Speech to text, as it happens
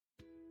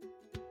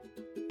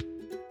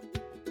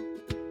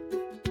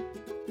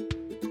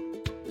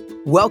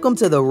Welcome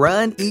to the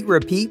Run, Eat,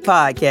 Repeat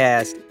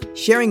podcast,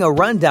 sharing a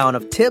rundown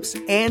of tips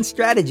and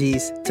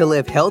strategies to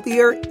live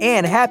healthier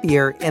and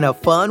happier in a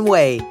fun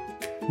way.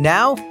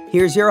 Now,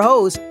 here's your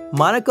host,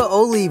 Monica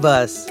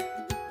Olivas.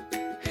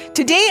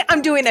 Today,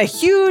 I'm doing a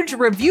huge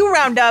review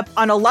roundup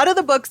on a lot of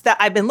the books that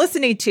I've been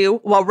listening to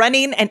while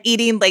running and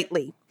eating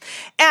lately.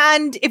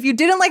 And if you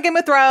didn't like Game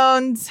of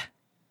Thrones,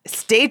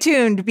 stay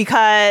tuned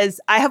because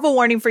I have a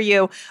warning for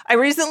you. I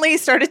recently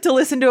started to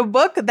listen to a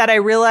book that I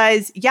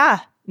realized,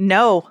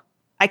 no,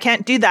 I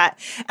can't do that.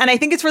 And I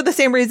think it's for the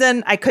same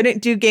reason I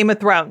couldn't do Game of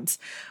Thrones.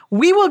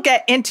 We will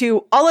get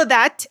into all of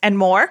that and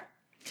more.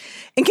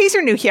 In case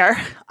you're new here,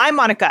 I'm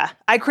Monica.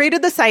 I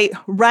created the site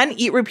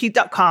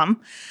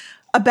runeatrepeat.com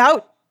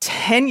about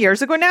 10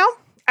 years ago now.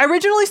 I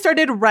originally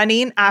started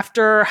running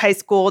after high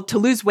school to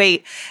lose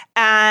weight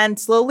and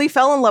slowly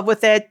fell in love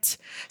with it.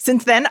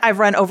 Since then, I've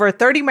run over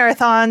 30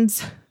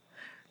 marathons,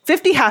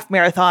 50 half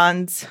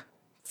marathons,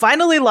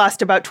 finally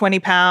lost about 20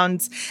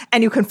 pounds,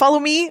 and you can follow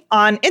me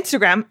on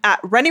Instagram at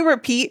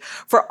RunnyRepeat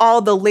for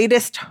all the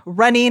latest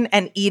running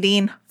and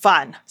eating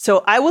fun.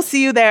 So I will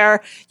see you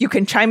there. You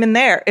can chime in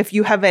there if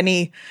you have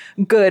any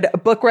good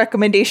book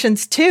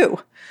recommendations too.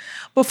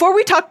 Before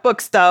we talk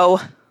books though,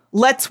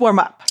 let's warm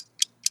up.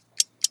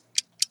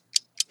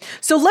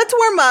 So let's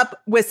warm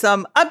up with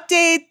some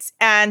updates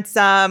and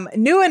some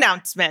new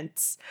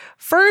announcements.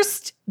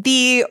 First,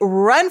 the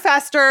Run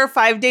Faster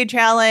 5-day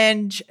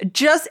challenge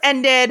just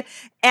ended,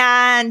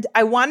 and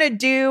I want to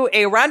do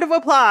a round of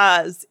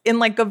applause in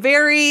like a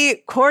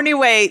very corny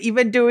way,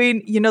 even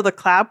doing, the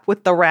clap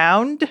with the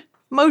round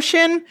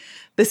motion.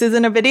 This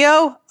isn't a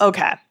video?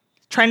 Okay.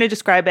 Trying to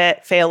describe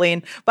it,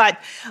 failing. But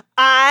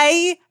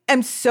I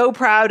am so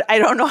proud. I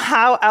don't know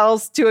how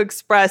else to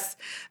express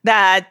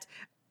that.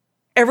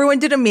 Everyone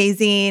did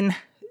amazing.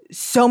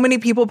 So many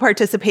people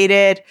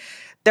participated.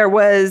 There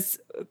was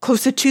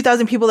close to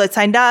 2,000 people that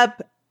signed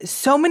up.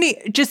 So many,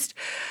 just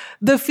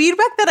the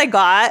feedback that I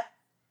got,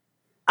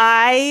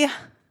 I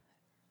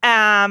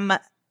am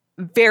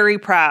very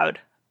proud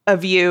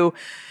of you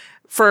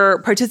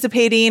for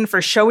participating,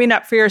 for showing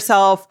up for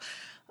yourself.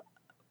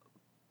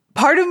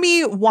 Part of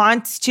me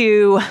wants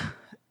to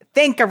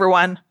thank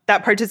everyone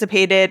that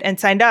participated and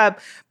signed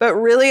up, but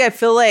really I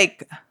feel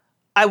like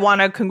I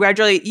want to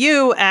congratulate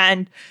you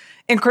and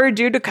encourage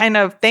you to kind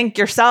of thank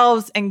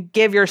yourselves and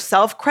give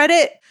yourself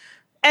credit.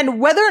 And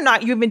whether or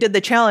not you even did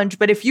the challenge,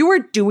 but if you are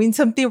doing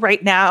something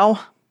right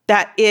now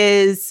that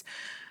is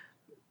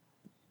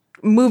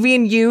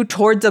moving you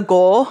towards a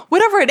goal,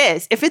 whatever it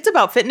is, if it's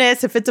about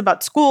fitness, if it's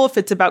about school, if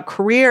it's about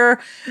career,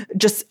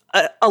 just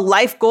a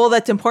life goal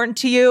that's important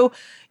to you,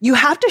 you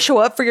have to show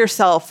up for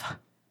yourself.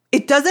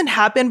 It doesn't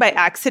happen by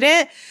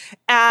accident.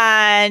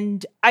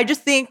 And I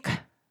just think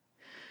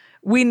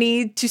we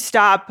need to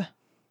stop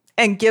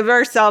and give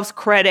ourselves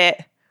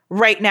credit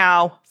right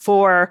now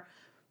for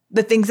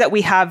the things that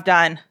we have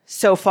done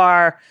so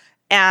far.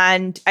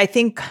 And I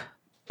think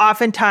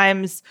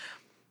oftentimes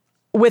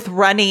with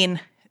running,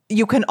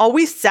 you can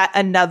always set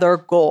another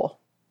goal.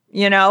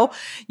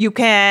 You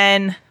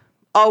can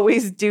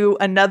always do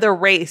another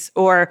race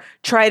or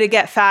try to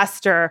get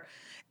faster.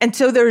 And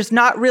so there's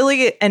not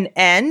really an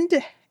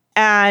end.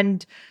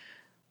 And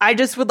I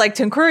just would like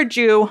to encourage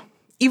you,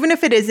 even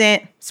if it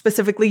isn't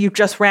specifically you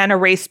just ran a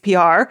race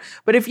PR,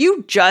 but if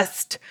you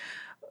just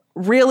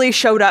really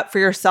showed up for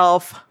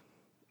yourself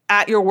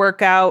at your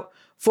workout,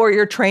 for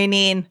your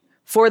training,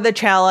 for the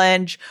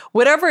challenge,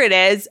 whatever it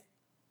is,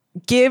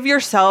 give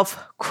yourself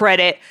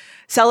credit.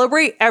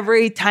 Celebrate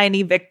every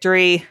tiny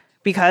victory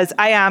because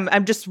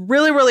I'm just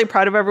really, really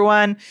proud of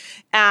everyone.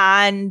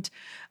 And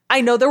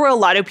I know there were a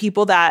lot of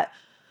people that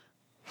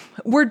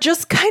were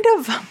just kind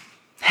of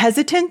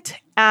hesitant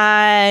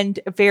and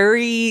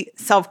very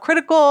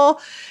self-critical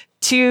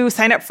to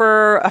sign up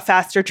for a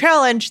faster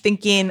challenge,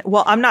 thinking,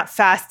 well, I'm not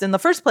fast in the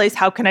first place.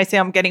 How can I say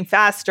I'm getting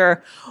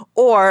faster?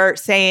 Or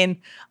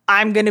saying,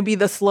 I'm going to be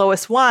the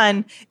slowest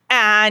one.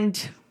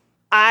 And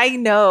I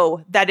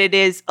know that it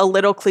is a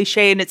little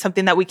cliche and it's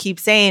something that we keep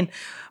saying,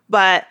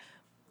 but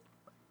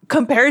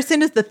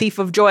comparison is the thief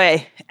of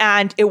joy.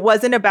 And it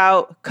wasn't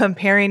about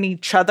comparing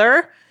each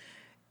other.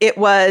 It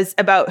was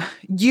about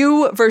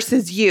you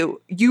versus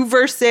you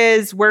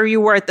versus where you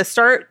were at the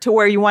start to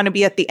where you want to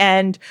be at the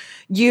end,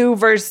 you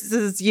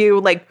versus you,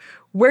 like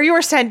where you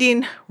are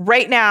standing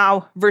right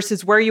now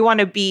versus where you want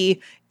to be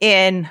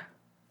in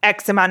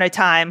X amount of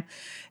time.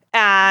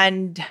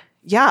 And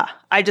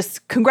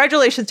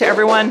congratulations to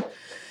everyone.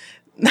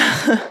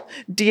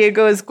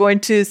 Diego is going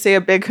to say a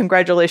big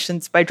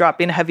congratulations by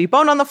dropping a heavy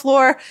bone on the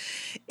floor.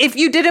 If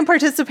you didn't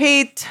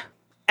participate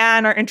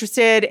and are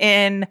interested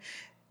in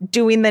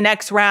doing the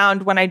next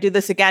round when I do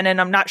this again, and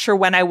I'm not sure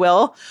when I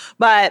will,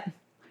 but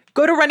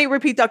go to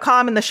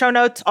runeatrepeat.com in the show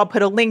notes. I'll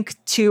put a link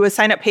to a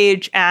sign up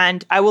page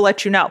and I will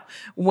let you know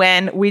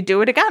when we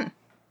do it again.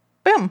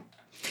 Boom.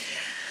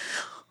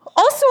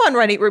 Also on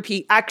Run Eat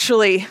Repeat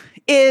actually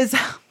is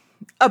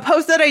a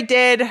post that I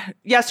did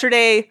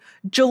yesterday,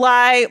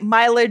 July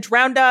mileage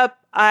roundup.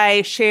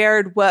 I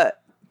shared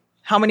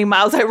how many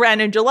miles I ran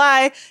in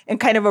July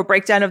and kind of a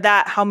breakdown of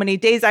that, how many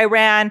days I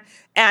ran,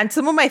 and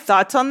some of my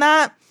thoughts on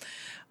that.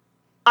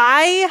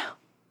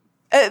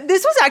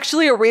 This was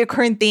actually a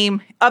reoccurring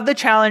theme of the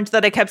challenge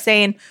that I kept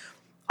saying.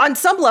 On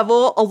some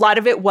level, a lot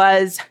of it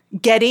was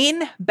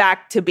getting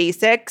back to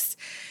basics.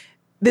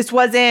 This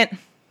wasn't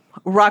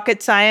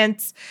rocket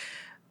science,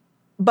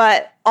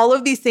 but all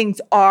of these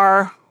things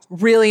are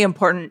really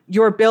important.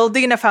 You're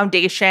building a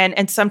foundation,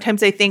 and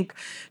sometimes I think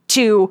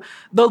too,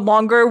 the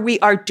longer we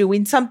are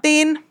doing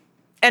something,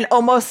 and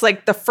almost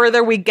like the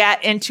further we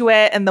get into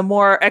it and the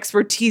more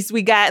expertise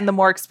we get and the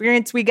more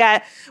experience we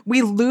get,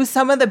 we lose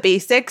some of the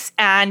basics,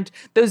 and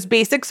those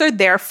basics are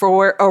there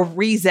for a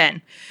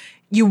reason.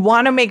 You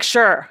want to make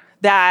sure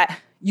that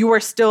you are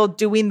still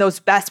doing those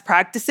best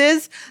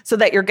practices so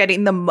that you're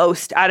getting the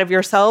most out of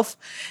yourself.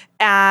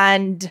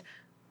 And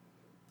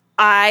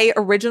I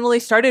originally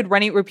started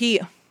Run, Eat,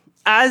 Repeat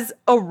as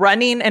a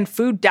running and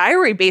food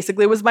diary.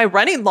 Basically, it was my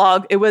running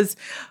log. It was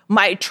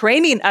my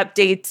training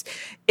updates.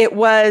 It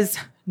was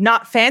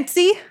not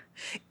fancy.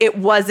 It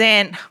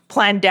wasn't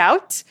planned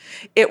out.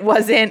 It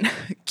wasn't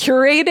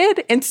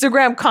curated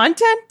Instagram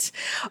content.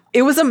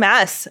 It was a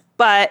mess,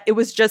 but it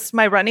was just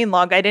my running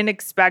log. I didn't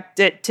expect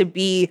it to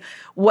be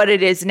what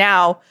it is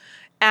now.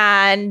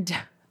 And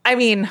I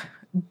mean,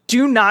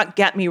 do not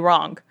get me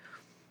wrong.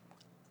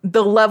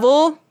 The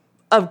level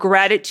of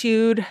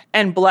gratitude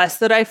and blessed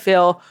that I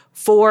feel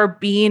for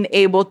being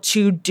able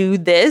to do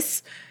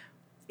this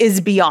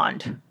is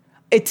beyond.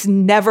 It's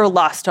never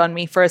lost on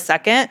me for a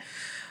second.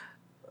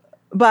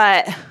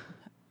 But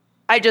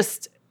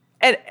just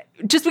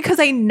because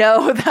I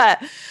know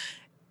that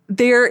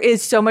there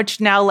is so much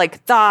now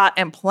like thought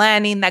and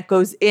planning that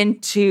goes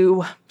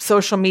into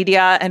social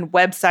media and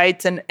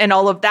websites and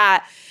all of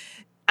that.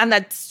 And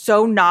that's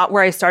so not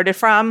where I started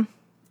from.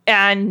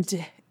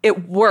 And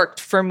it worked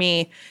for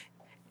me.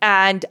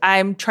 And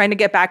I'm trying to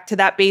get back to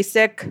that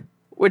basic,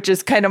 which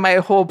is kind of my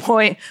whole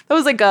point. That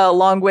was like a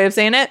long way of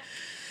saying it.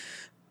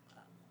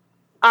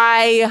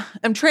 I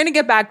am trying to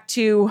get back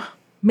to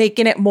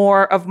making it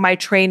more of my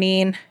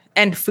training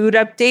and food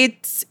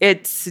updates.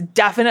 It's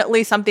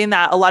definitely something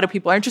that a lot of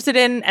people are interested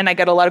in, and I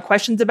get a lot of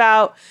questions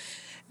about.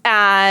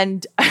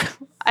 And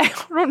I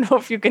don't know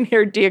if you can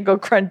hear Diego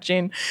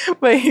crunching,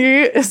 but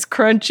he is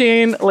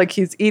crunching like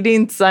he's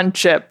eating sun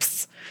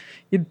chips.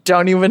 You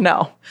don't even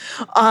know.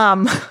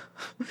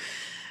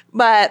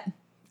 But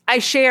I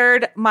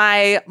shared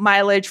my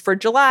mileage for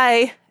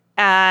July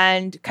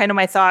and kind of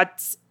my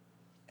thoughts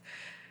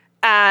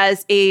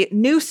as a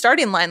new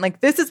starting line.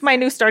 Like, this is my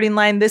new starting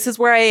line. This is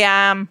where I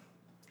am.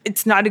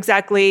 It's not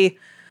exactly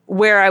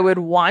where I would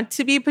want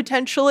to be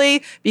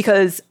potentially,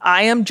 because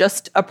I am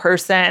just a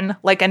person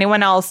like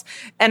anyone else.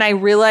 And I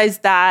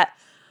realized that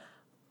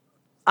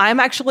I'm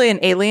actually an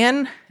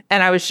alien.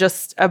 And I was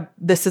just,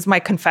 this is my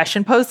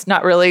confession post.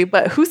 Not really,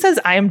 but who says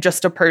I am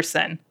just a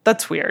person?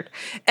 That's weird.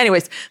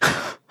 Anyways,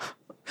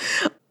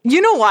 you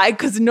know why?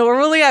 Because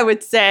normally I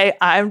would say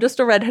I'm just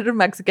a redheaded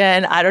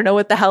Mexican. I don't know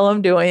what the hell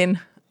I'm doing.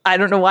 I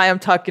don't know why I'm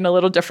talking a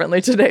little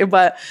differently today,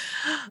 but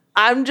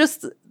I'm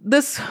just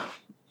this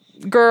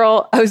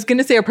girl. I was going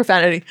to say a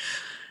profanity.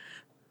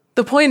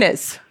 The point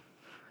is,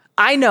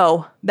 I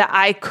know that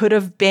I could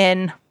have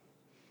been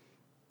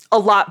a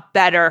lot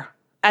better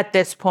at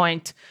this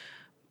point.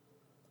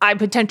 I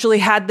potentially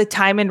had the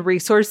time and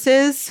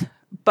resources,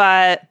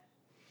 but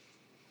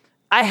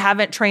I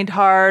haven't trained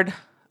hard.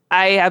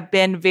 I have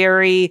been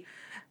very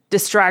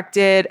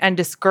distracted and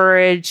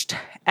discouraged,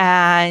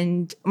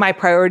 and my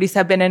priorities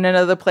have been in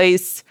another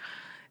place,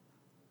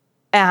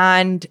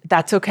 and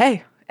that's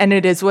okay. And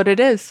it is what it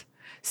is.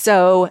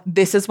 So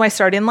this is my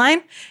starting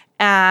line,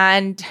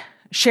 and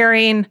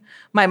sharing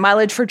my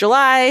mileage for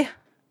July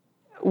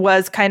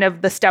was kind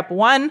of the step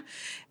one.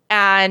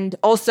 And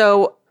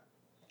also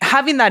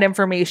having that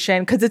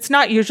information, because it's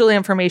not usually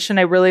information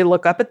I really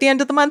look up at the end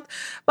of the month,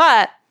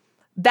 but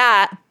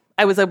that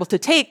I was able to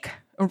take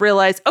and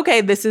realize, okay,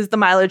 this is the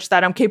mileage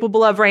that I'm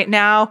capable of right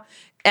now.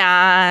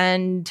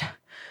 And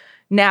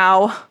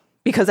now,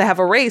 because I have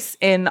a race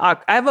I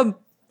have a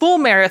full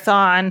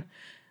marathon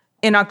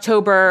in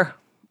October,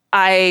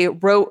 I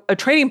wrote a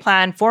training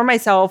plan for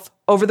myself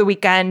over the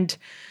weekend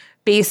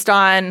based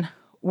on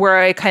where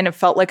I kind of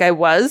felt like I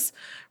was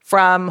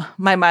from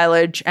my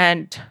mileage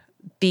and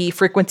the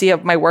frequency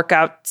of my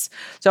workouts.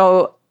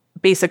 So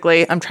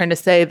basically, I'm trying to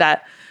say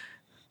that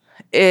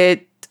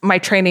my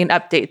training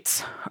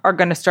updates are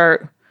going to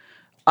start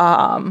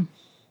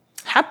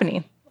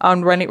happening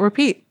on Run, Eat,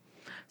 Repeat.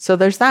 So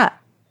there's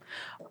that.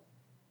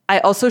 I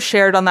also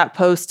shared on that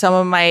post some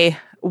of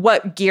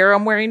what gear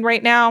I'm wearing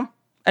right now.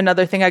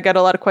 Another thing I get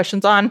a lot of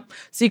questions on.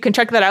 So you can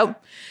check that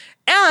out.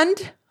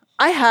 And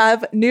I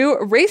have new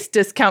race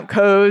discount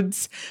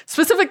codes.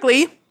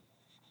 Specifically,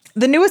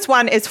 the newest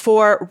one is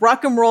for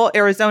Rock and Roll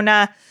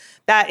Arizona.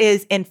 That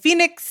is in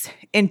Phoenix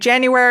in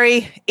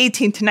January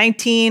 18 to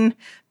 19.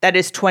 That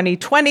is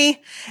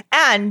 2020.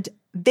 And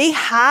they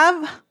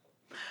have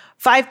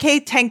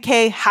 5K,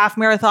 10K, half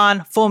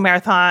marathon, full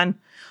marathon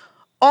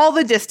all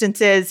the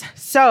distances.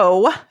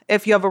 So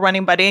if you have a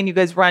running buddy and you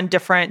guys run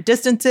different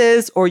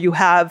distances, or you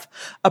have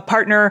a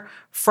partner,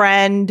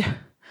 friend,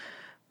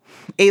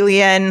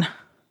 alien,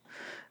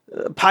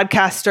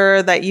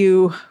 podcaster that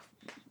you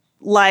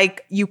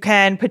like, you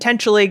can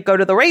potentially go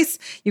to the race.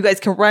 You guys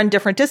can run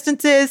different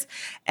distances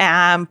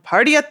and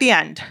party at the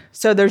end.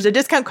 So there's a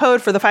discount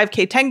code for the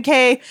 5K,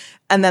 10K,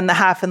 and then the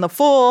half and the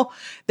full.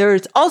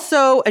 There's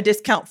also a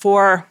discount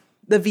for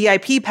the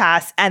VIP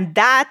pass, and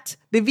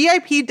the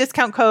VIP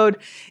discount code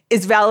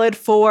is valid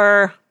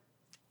for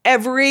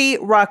every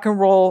rock and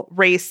roll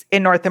race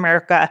in North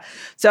America.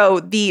 So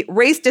the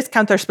race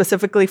discounts are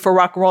specifically for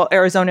Rock and Roll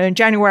Arizona in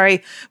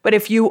January. But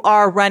if you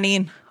are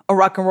running a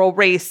rock and roll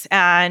race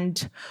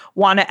and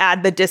want to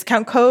add the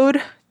discount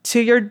code to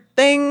your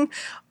thing,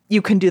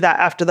 you can do that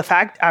after the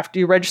fact, after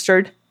you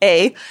registered,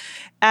 A.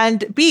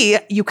 And B,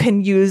 you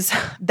can use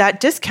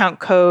that discount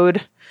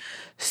code.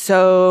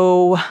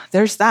 So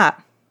there's that.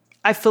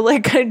 I feel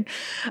like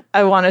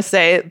I want to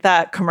say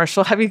that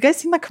commercial. Have you guys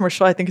seen that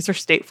commercial? I think it's for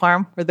State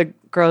Farm, where the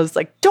girl is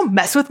like, "Don't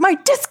mess with my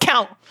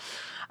discount."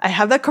 I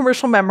have that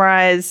commercial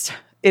memorized.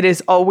 It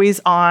is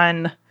always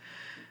on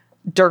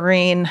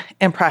during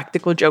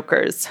Impractical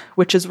Jokers,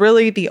 which is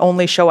really the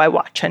only show I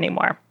watch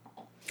anymore.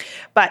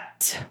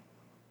 But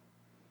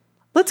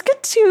let's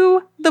get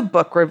to the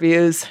book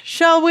reviews,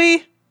 shall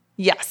we?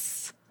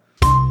 Yes.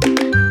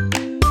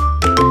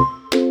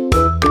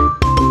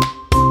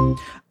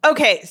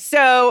 Okay,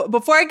 so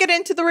before I get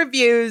into the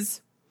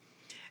reviews,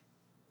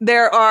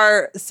 there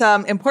are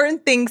some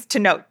important things to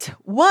note.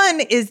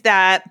 One is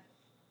that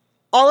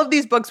all of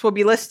these books will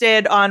be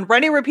listed on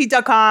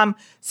runningrepeat.com.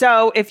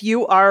 So if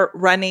you are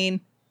running,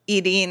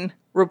 eating,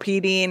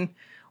 repeating,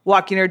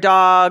 walking your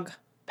dog,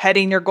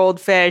 petting your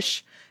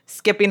goldfish,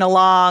 skipping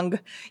along,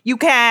 you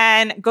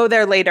can go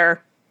there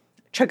later,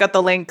 check out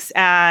the links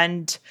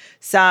and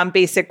some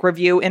basic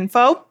review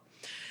info.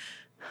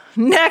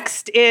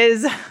 Next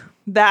is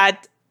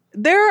that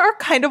there are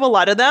kind of a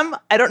lot of them.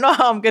 I don't know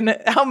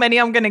how many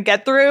I'm gonna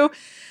get through.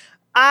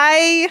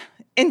 I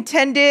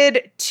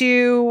intended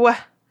to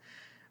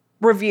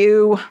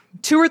review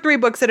 2 or 3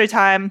 books at a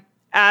time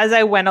as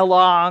I went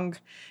along,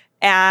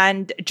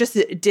 and just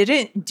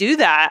didn't do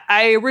that.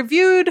 I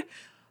reviewed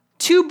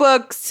 2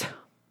 books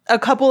a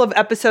couple of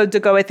episodes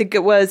ago. I think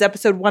it was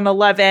episode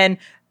 111,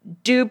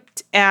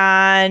 Duped,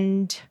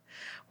 and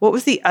what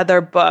was the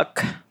other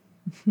book?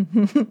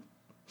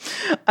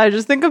 I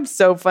just think I'm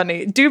so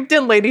funny. Duped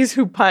and Ladies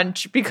Who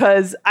Punch,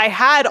 because I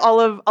had a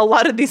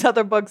lot of these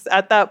other books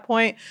at that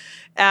point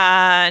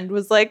and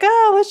was like,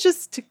 let's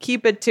just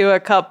keep it to a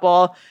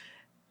couple,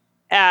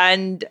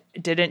 and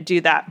didn't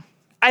do that.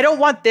 I don't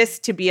want this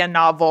to be a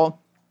novel.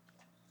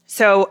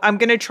 So I'm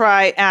going to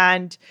try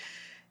and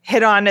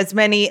hit on as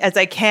many as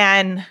I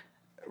can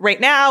right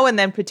now, and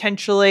then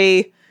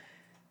potentially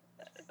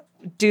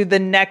do the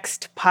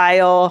next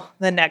pile,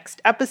 the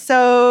next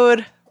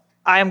episode.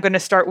 I'm going to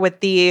start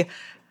with the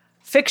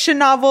fiction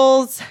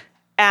novels,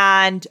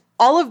 and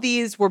all of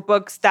these were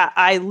books that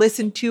I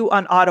listened to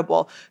on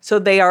Audible. So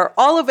they are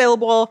all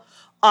available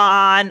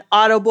on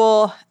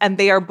Audible, and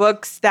they are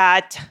books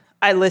that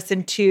I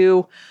listened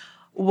to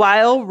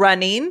while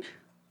running,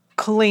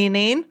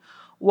 cleaning,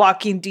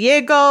 walking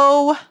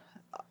Diego,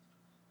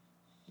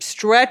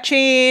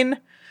 stretching.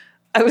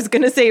 I was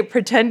going to say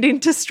pretending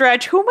to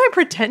stretch. Who am I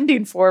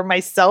pretending for?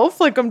 Myself?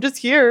 Like, I'm just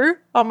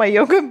here on my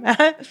yoga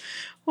mat.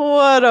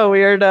 What a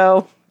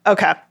weirdo.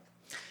 Okay.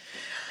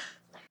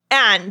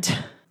 And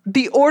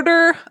the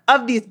order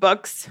of these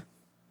books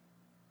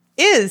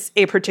is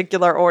a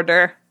particular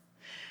order,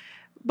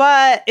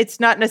 but it's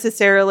not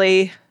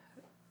necessarily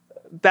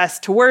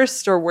best to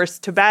worst or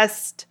worst to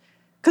best,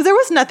 because there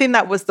was nothing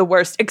that was the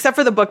worst, except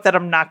for the book that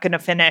I'm not going to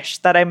finish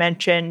that I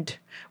mentioned,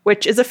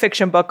 which is a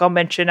fiction book I'll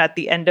mention at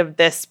the end of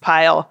this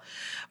pile.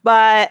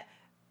 But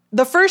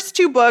the first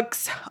 2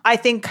 books, I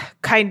think,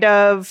 kind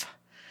of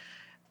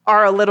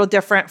are a little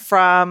different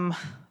from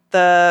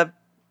the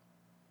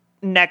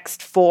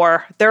next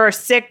 4. There are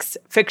 6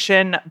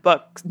 fiction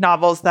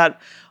novels that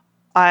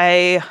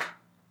I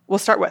will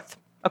start with.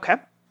 Okay.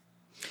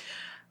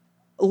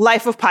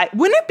 Life of Pi.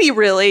 Wouldn't it be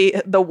really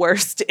the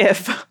worst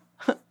if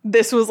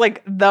this was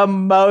like the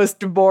most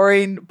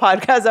boring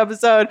podcast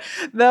episode,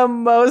 the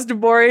most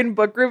boring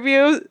book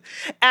review,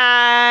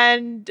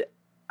 and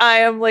I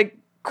am like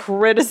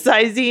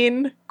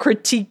critiquing,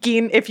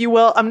 if you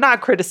will. I'm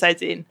not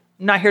criticizing.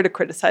 I'm not here to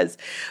criticize,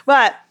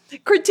 but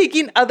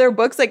critiquing other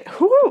books. Like,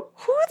 who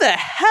the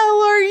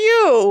hell are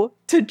you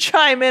to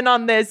chime in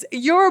on this?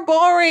 You're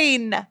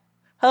boring.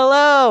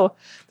 Hello.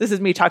 This is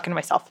me talking to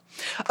myself.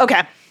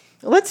 Okay,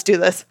 let's do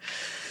this.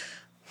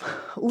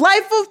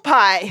 Life of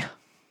Pi.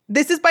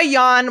 This is by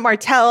Yann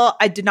Martel.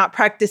 I did not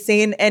practice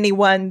saying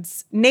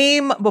anyone's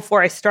name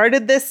before I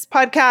started this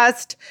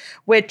podcast,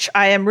 which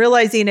I am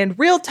realizing in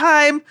real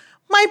time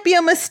might be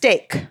a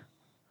mistake.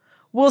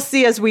 We'll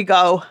see as we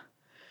go.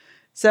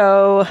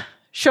 So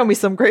show me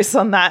some grace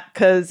on that,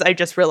 because I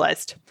just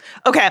realized.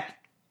 Okay.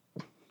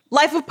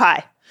 Life of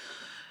Pi.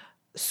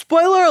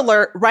 Spoiler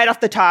alert right off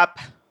the top.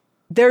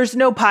 There's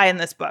no pie in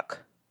this book.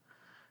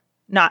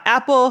 not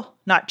apple,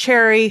 not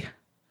cherry,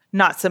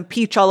 not some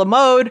peach a la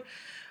mode.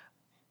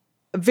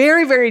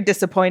 Very, very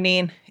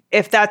disappointing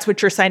if that's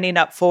what you're signing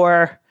up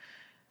for.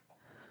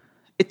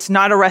 It's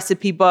not a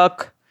recipe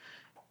book.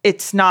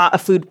 It's not a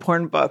food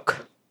porn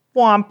book.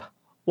 Womp,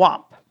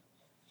 womp.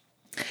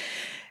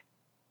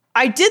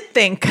 I did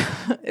think,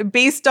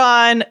 based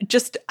on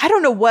just, I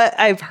don't know what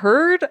I've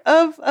heard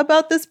of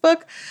about this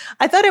book,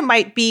 I thought it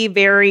might be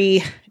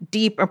very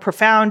deep and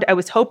profound. I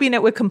was hoping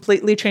it would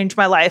completely change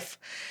my life.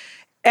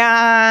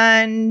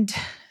 And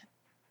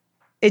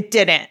it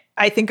didn't.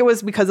 I think it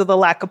was because of the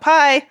lack of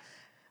pie,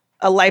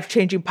 a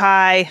life-changing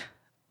pie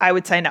I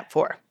would sign up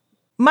for.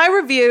 My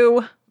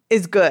review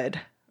is good.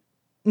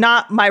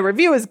 Not my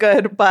review is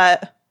good,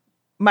 but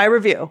my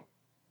review. ...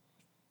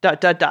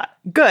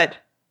 Good.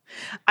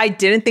 I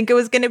didn't think it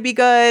was going to be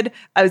good.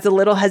 I was a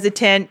little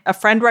hesitant. A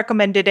friend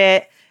recommended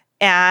it.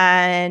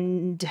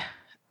 And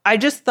I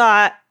just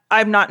thought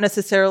I'm not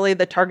necessarily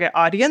the target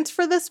audience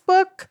for this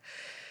book.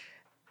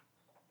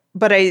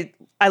 But I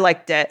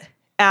liked it.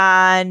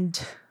 And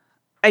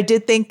I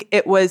did think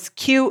it was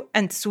cute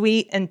and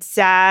sweet and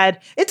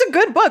sad. It's a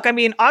good book. I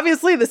mean,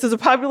 obviously, this is a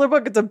popular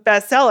book. It's a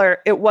bestseller.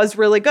 It was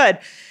really good.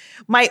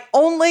 My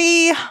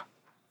only,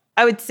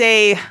 I would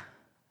say,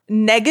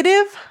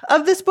 negative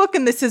of this book,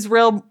 and this is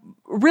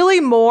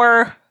really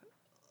more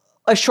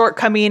a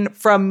shortcoming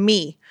from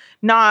me,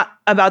 not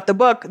about the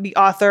book, the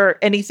author,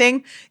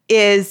 anything,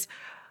 is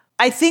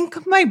I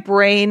think my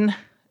brain,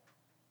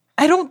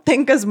 I don't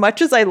think as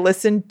much as I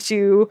listen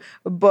to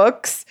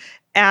books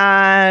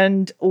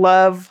and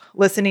love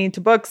listening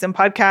to books and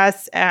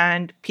podcasts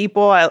and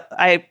people.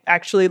 I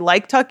actually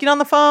like talking on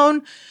the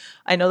phone.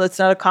 I know that's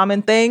not a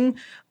common thing.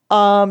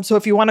 So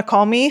if you want to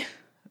call me,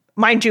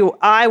 mind you,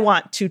 I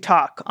want to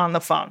talk on the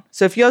phone.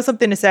 So if you have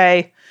something to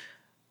say,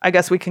 I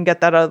guess we can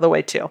get that out of the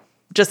way too.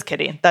 Just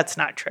kidding. That's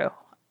not true.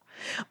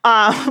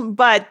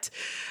 But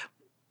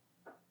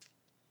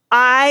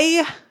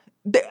I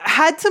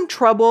had some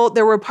trouble.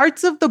 There were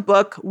parts of the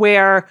book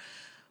where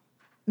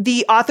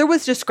the author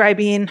was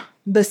describing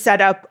the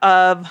setup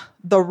of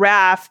the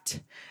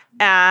raft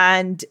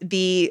and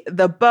the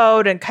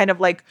boat and kind of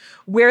like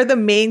where the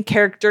main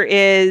character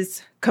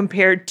is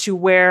compared to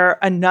where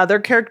another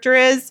character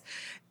is.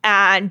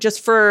 And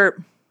just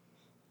for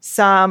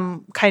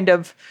some kind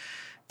of,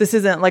 this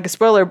isn't like a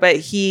spoiler, but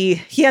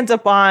he's on a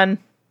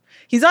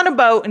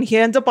boat and he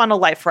ends up on a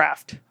life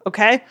raft.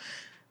 Okay.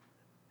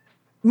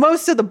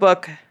 Most of the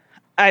book,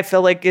 I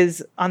feel like,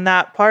 is on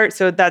that part.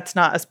 So that's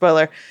not a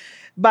spoiler,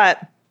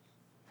 but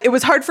it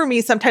was hard for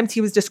me. Sometimes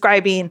he was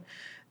describing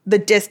the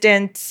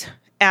distance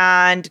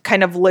and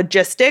kind of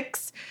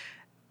logistics.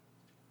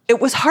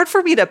 It was hard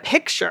for me to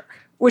picture,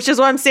 which is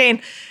what I'm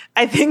saying.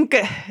 I think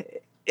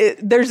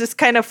there's this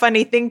kind of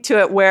funny thing to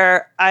it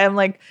where I am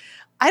like,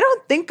 I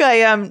don't think I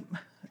am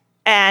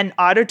an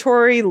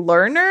auditory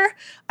learner.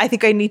 I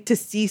think I need to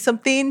see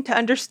something to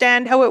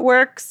understand how it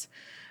works.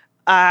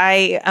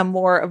 I am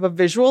more of a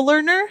visual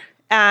learner.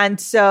 And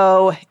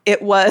so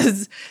it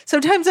was,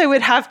 sometimes I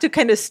would have to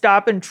kind of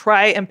stop and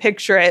try and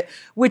picture it,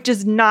 which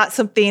is not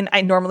something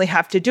I normally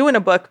have to do in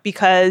a book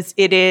because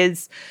it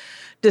is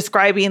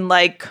describing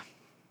like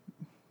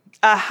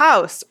a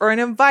house or an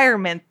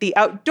environment, the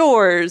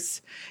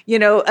outdoors,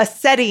 a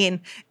setting.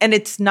 And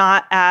it's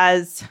not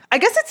as, I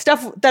guess it's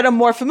stuff that I'm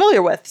more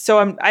familiar with.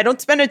 So I don't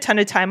spend a ton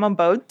of time on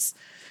boats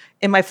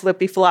in my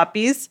flippy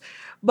floppies,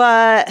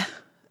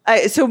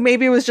 so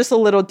maybe it was just a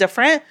little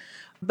different.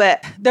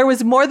 But there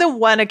was more than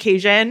one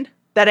occasion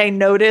that I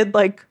noted,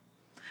 like,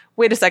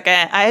 wait a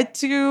second, I had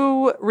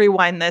to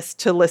rewind this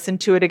to listen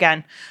to it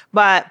again.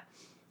 But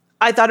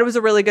I thought it was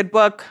a really good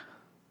book.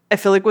 I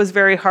feel like it was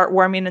very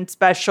heartwarming and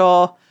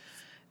special.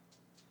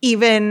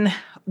 Even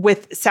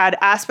with sad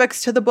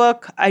aspects to the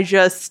book, I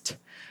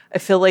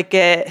feel like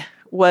it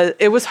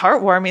was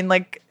heartwarming.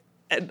 Like,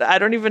 I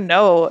don't even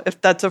know if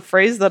that's a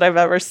phrase that I've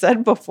ever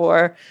said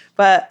before,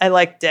 but I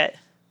liked it.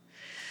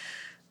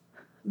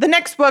 The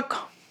next book,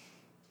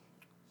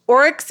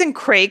 Oryx and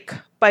Crake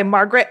by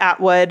Margaret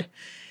Atwood.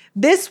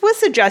 This was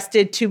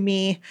suggested to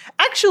me.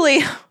 Actually,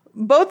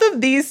 both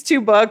of these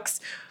two books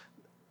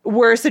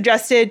were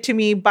suggested to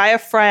me by a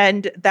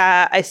friend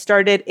that I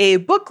started a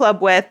book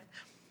club with.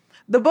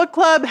 The book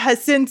club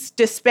has since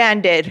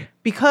disbanded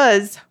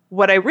because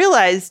what I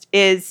realized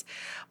is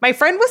my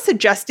friend was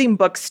suggesting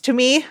books to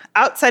me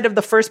outside of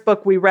the first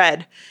book we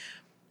read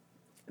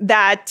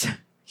that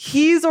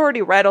he's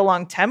already read a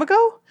long time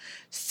ago.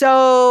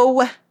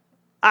 So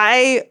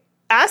I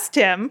asked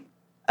him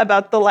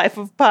about the life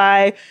of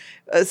Pi,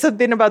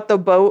 something about the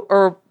boat,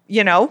 or,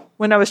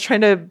 when I was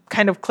trying to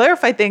kind of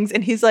clarify things.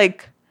 And he's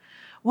like,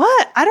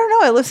 what? I don't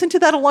know. I listened to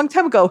that a long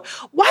time ago.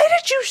 Why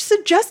did you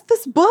suggest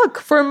this book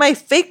for my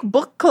fake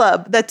book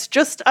club that's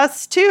just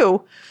us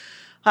two?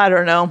 I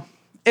don't know.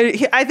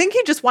 I think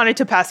he just wanted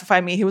to pacify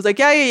me. He was like,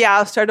 yeah,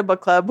 I'll start a book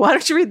club. Why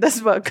don't you read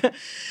this book?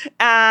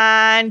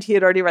 And he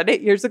had already read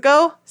it years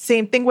ago.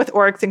 Same thing with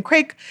Oryx and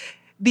Crake.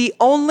 The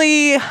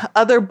only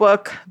other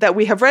book that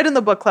we have read in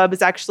the book club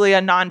is actually a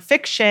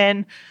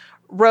nonfiction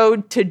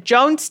Road to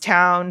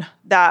Jonestown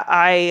that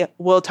I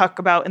will talk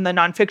about in the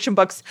nonfiction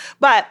books.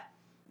 But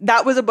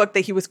that was a book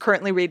that he was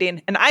currently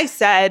reading. And I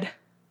said,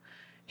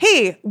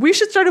 hey, we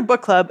should start a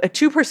book club, a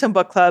 2-person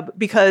book club,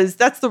 because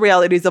that's the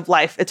realities of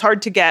life. It's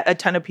hard to get a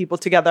ton of people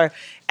together.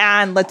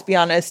 And let's be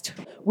honest,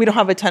 we don't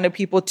have a ton of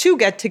people to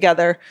get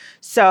together.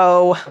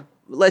 So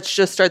let's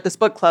just start this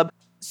book club.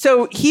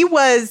 So he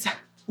was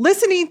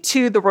listening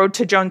to The Road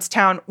to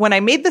Jonestown when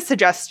I made the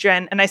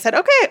suggestion, and I said,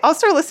 okay, I'll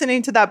start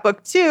listening to that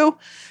book too.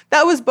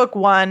 That was book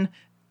 1.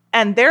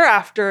 And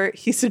thereafter,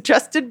 he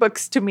suggested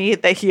books to me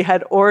that he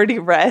had already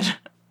read.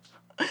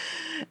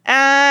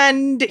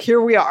 And here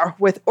we are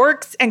with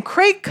Oryx and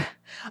Crake.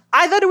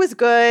 I thought it was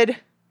good.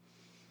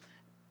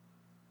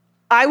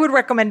 I would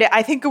recommend it.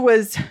 I think it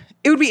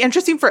would be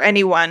interesting for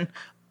anyone.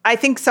 I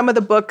think some of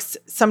the books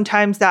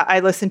sometimes that I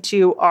listen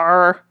to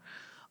are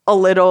a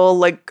little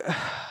like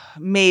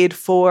made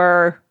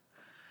for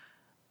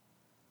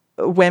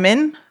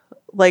women,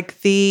 like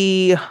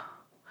the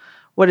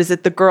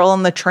Girl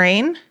on the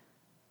Train.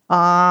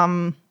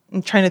 I'm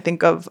trying to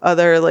think of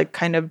other like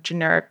kind of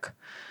generic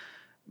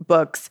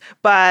books,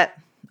 but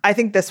I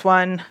think this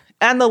one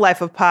and The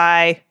Life of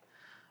Pi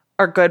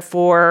are good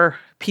for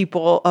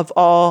people of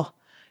all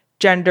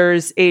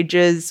genders,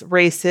 ages,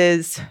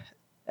 races,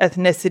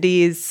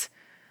 ethnicities,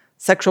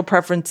 sexual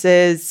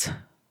preferences,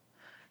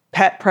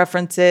 pet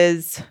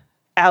preferences,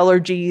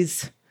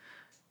 allergies,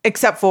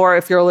 except for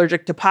if you're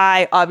allergic to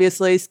pie,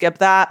 obviously skip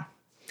that.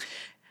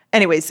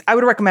 Anyways, I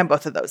would recommend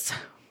both of those.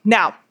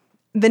 Now,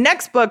 the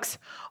next books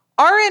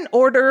are in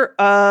order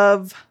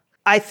of,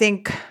 I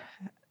think,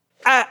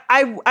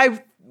 I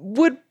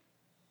would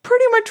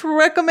pretty much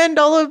recommend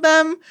all of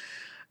them,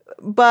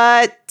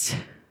 but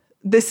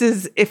this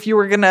is, if you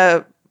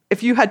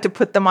had to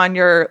put them on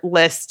your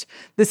list,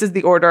 this is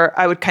the order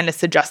I would kind of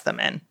suggest them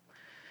in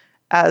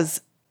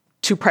as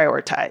to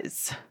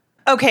prioritize.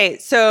 Okay,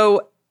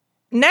 so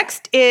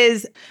next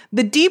is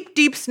The Deep,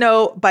 Deep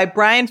Snow by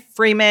Brian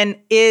Freeman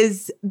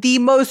is the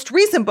most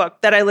recent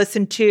book that I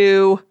listened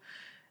to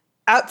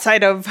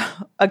outside of,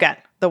 again,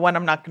 the one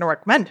I'm not going to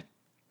recommend.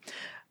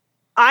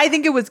 I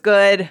think it was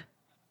good.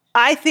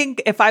 I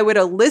think if I would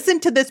have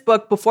listened to this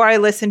book before I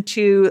listened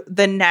to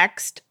the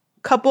next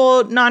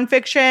couple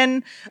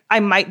nonfiction, I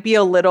might be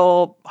a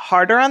little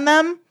harder on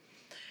them.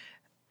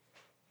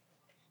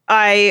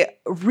 I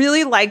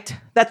really liked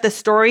that the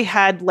story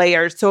had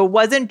layers. So it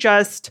wasn't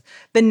just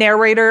the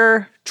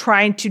narrator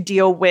trying to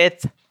deal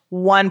with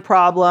one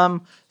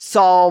problem,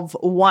 solve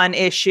one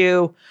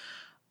issue.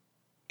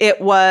 It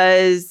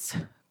was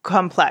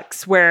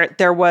complex, where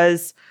there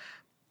was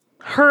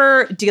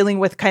her dealing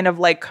with kind of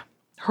like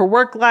her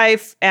work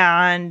life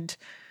and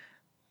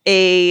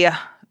a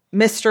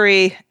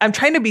mystery. I'm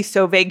trying to be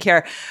so vague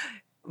here.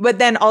 But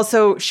then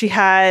also she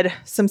had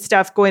some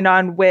stuff going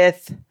on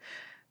with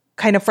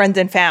kind of friends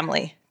and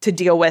family to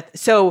deal with.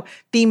 So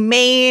the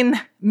main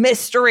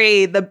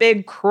mystery, the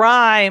big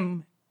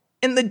crime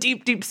in the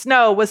deep, deep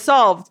snow was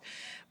solved.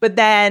 But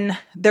then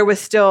there was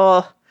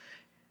still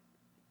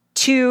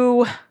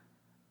 2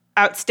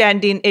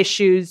 outstanding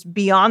issues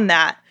beyond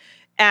that.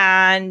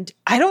 And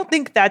I don't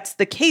think that's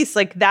the case.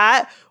 Like,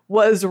 that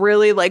was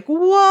really like,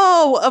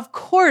 whoa, of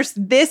course,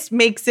 this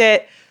makes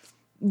it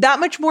that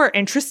much more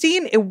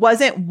interesting. It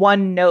wasn't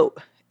one note.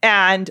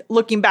 And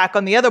looking back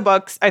on the other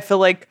books, I feel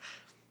like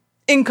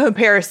in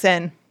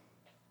comparison,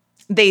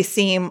 they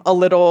seem a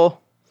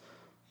little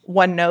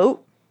one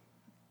note,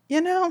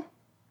 you know?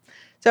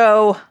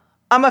 So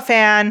I'm a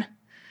fan.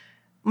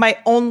 My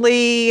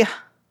only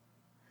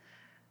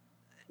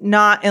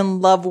not in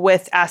love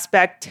with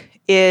aspect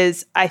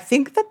is I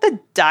think that the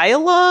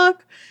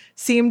dialogue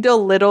seemed a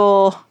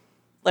little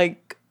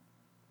like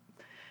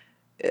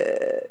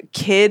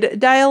kid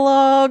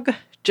dialogue.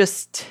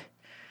 Just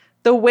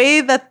the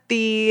way that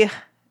it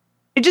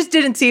just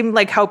didn't seem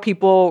like how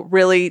people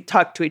really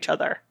talk to each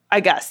other,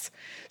 I guess.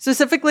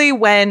 Specifically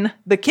when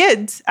the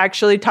kids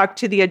actually talk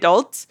to the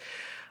adults,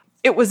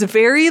 it was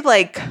very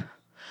like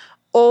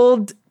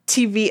old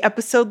TV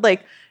episode,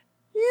 like,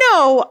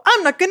 no,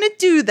 I'm not going to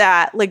do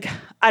that. Like,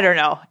 I don't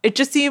know. It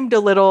just seemed a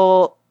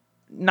little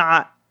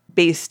not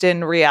based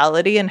in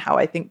reality and how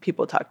I think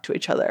people talk to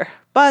each other.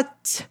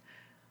 But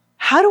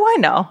how do I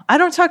know? I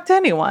don't talk to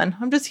anyone.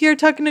 I'm just here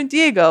talking to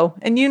Diego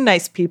and you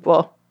nice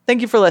people.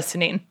 Thank you for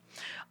listening.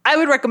 I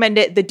would recommend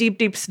it. The Deep,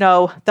 Deep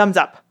Snow, thumbs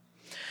up.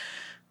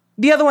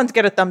 The other ones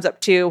get a thumbs up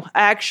too.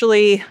 I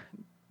actually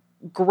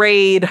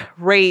grade,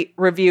 rate,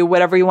 review,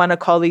 whatever you want to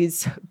call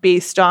these,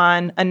 based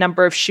on a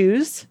number of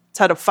shoes.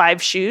 It's out of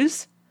 5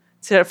 shoes.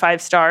 It's out of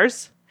 5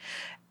 stars.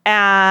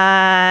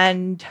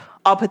 And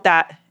I'll put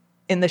that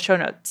in the show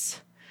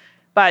notes.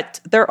 But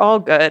they're all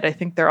good. I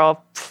think they're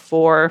all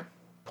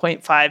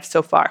 4.5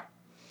 so far.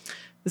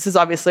 This is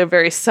obviously a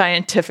very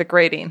scientific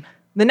rating.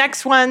 The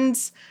next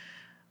ones,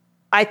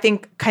 I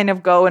think, kind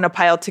of go in a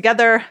pile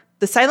together.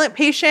 The Silent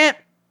Patient,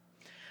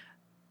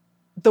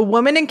 The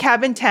Woman in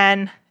Cabin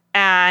 10,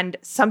 and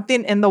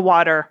Something in the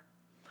Water.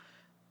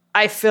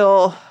 I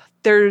feel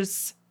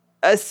there's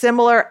a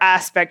similar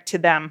aspect to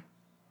them.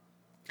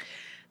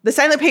 The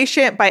Silent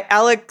Patient by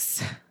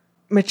Alex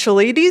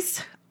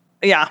Michaelides.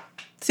 Yeah.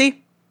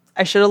 See,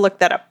 I should have looked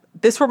that up.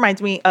 This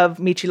reminds me of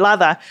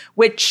Michelada,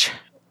 which,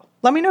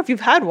 let me know if you've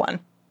had one.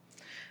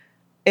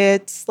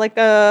 It's like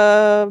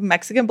a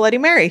Mexican Bloody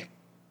Mary.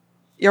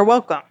 You're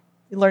welcome.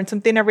 You learn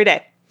something every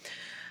day.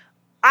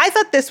 I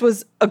thought this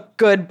was a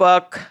good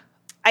book.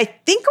 I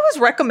think it was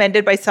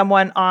recommended by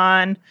someone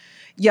on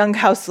Young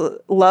House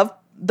Love,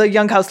 the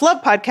Young House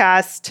Love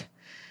podcast.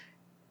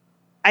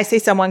 I say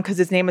someone because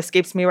his name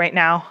escapes me right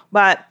now,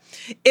 but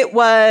I thought it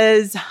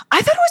was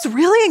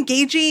really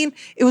engaging.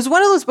 It was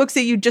one of those books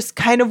that you just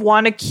kind of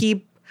want to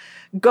keep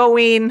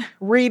going,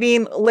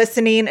 reading,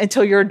 listening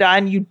until you're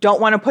done. You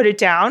don't want to put it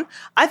down.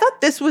 I thought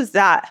this was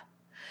that.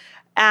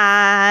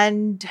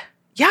 And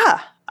yeah,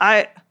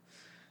 I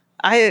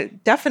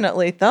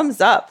definitely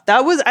thumbs up.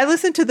 I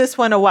listened to this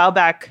one a while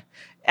back,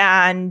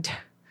 and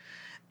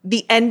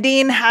the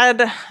ending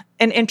had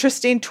an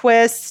interesting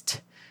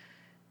twist.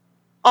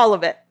 All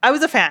of it. I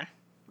was a fan.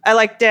 I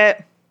liked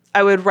it.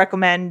 I would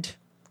recommend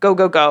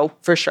go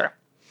for sure.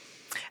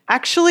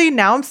 Actually,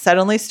 now I'm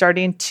suddenly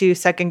starting to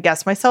second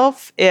guess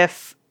myself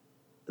if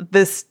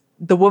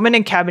The Woman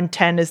in Cabin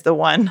 10 is the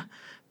one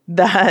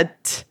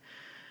that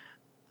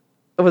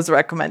was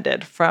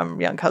recommended from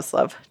Young House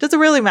Love. Doesn't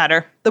really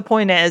matter. The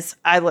point is,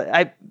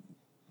 I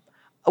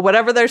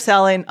whatever they're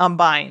selling, I'm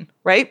buying,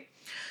 right?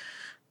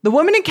 The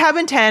Woman in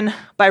Cabin 10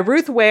 by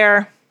Ruth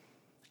Ware.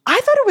 I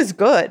thought it was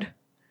good.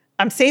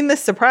 I'm saying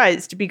this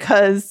surprised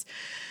because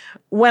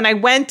when I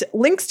went,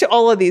 links to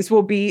all of these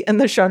will be in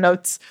the show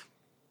notes.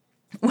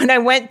 When I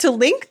went to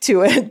link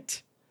to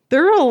it,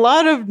 there were a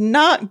lot of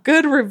not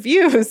good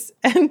reviews.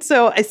 And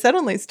so I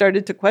suddenly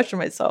started to question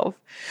myself.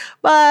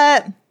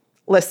 But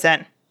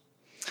listen,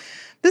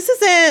 this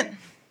isn't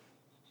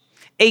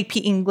AP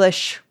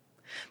English.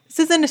 This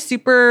isn't a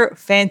super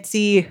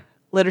fancy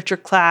literature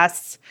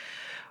class.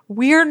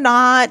 We're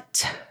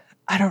not,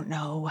 I don't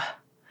know,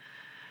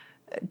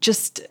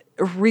 just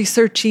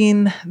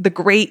researching the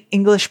great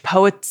English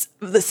poets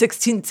of the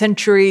 16th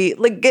century.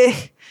 Were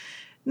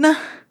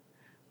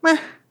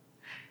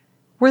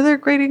there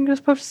great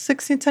English poets of the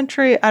 16th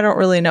century? I don't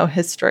really know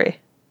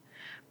history.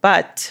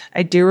 But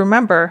I do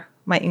remember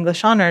my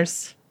English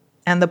honors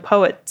and the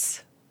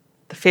poets,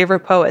 the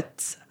favorite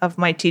poets of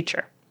my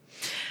teacher.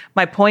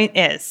 My point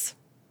is,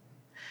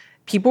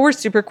 people were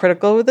super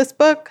critical of this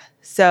book,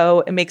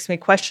 so it makes me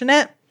question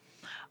it.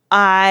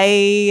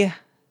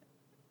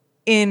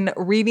 In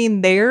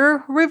reading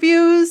their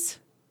reviews,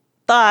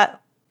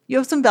 thought you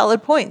have some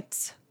valid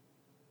points.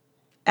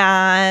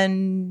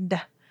 And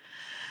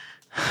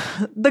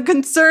the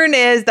concern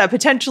is that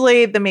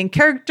potentially the main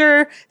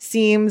character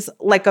seems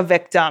like a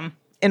victim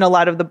in a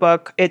lot of the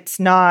book.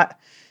 It's not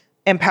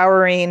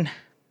empowering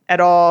at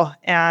all.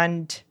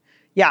 And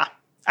yeah,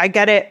 I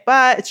get it,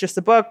 but it's just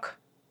a book.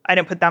 I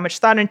didn't put that much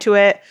thought into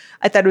it.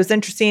 I thought it was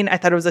interesting. I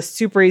thought it was a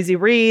super easy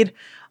read.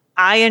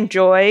 I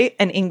enjoy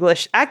an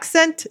English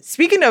accent.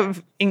 Speaking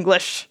of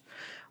English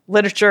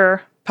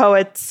literature,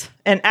 poets,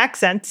 and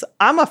accents,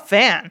 I'm a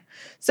fan.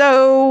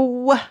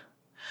 So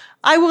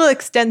I will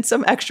extend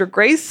some extra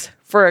grace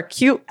for a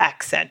cute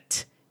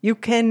accent. You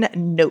can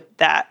note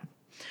that.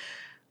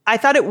 I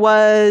thought it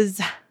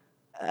was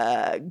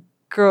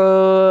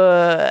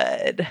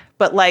good,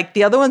 but like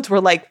the other ones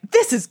were like,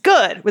 this is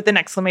good with an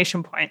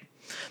exclamation point.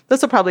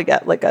 This will probably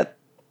get like a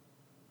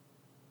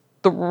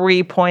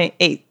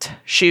 3.8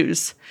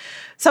 shoes.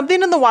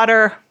 Something in the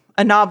Water,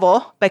 a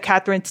novel by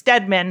Catherine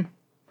Steadman.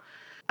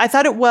 I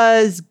thought it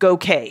was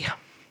okay,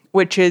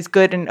 which is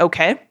good and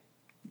okay.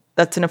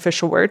 That's an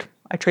official word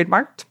I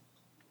trademarked.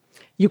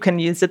 You can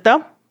use it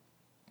though.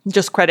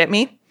 Just credit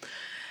me.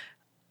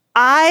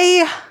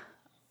 I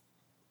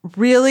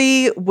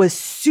really was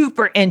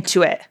super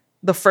into it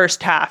the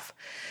first half.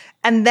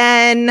 And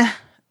then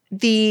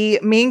the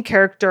main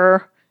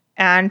character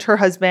and her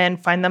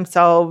husband find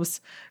themselves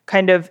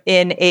kind of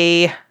in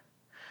a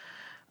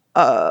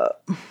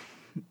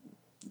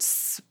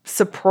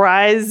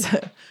surprise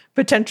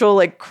potential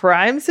like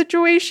crime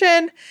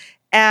situation.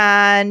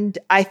 And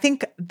I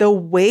think the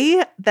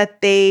way that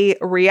they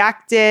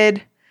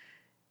reacted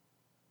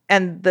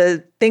and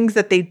the things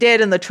that they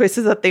did and the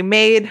choices that they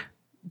made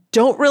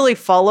don't really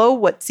follow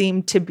what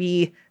seemed to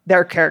be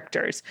their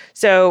characters.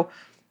 So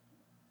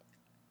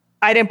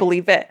I didn't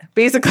believe it.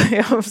 Basically,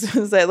 I was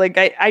just like,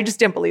 I just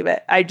didn't believe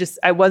it.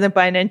 I wasn't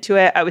buying into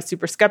it. I was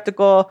super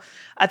skeptical.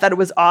 I thought it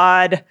was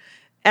odd.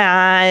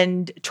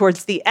 And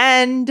towards the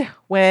end,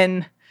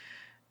 when,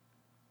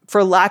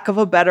 for lack of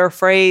a better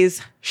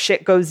phrase,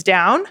 shit goes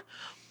down,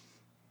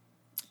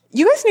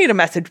 you guys need to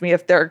message me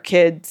if there are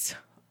kids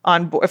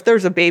on board. If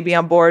there's a baby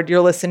on board,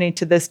 you're listening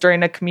to this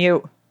during a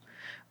commute,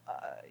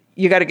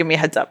 you got to give me a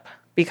heads up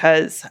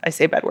because I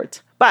say bad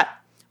words. But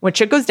when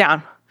shit goes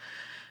down,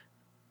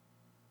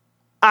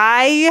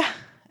 I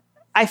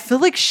feel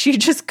like she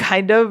just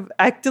kind of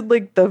acted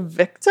like the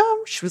victim.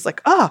 She was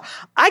like, oh,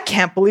 I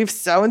can't believe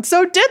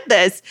so-and-so did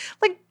this.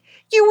 Like,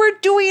 you were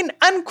doing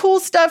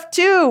uncool stuff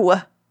too.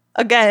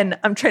 Again,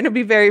 I'm trying to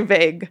be very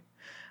vague.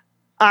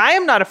 I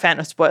am not a fan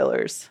of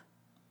spoilers,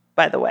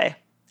 by the way.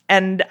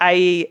 And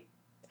I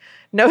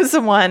know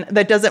someone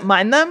that doesn't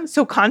mind them,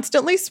 so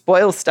constantly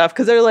spoils stuff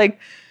because they're like,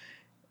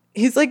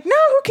 he's like, no,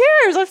 who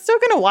cares? I'm still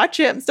going to watch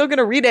it. I'm still going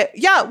to read it.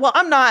 Yeah, well,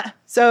 I'm not.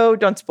 So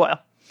don't spoil.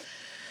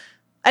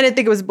 I didn't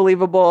think it was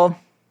believable.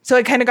 So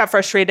I kind of got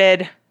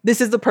frustrated. This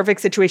is the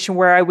perfect situation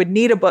where I would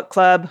need a book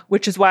club,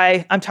 which is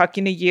why I'm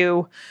talking to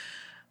you,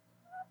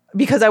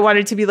 because I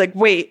wanted to be like,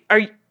 wait, are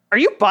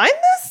you buying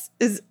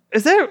this?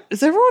 Is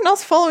everyone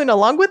else following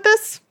along with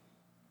this?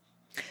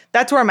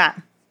 That's where I'm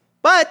at.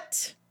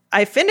 But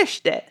I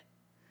finished it.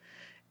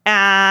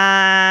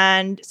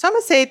 And so I'm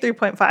going to say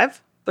 3.5,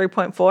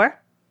 3.4.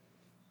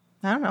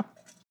 I don't know.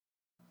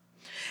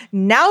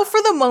 Now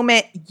for the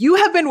moment you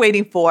have been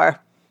waiting for.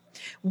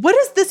 What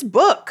is this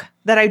book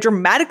that I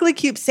dramatically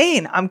keep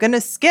saying I'm going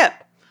to skip?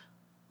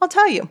 I'll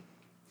tell you.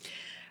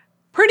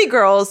 Pretty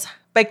Girls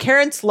by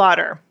Karin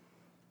Slaughter.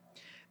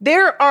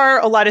 There are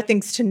a lot of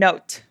things to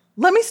note.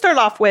 Let me start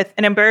off with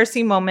an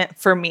embarrassing moment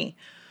for me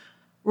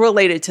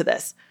related to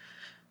this.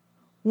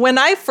 When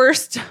I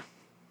first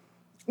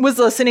was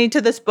listening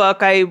to this book,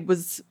 I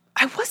don't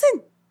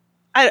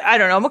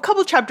know, I'm a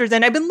couple chapters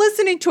in. I've been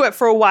listening to it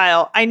for a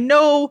while. I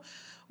know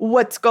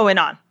what's going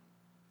on.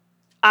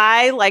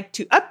 I like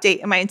to update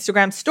in my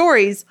Instagram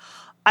stories.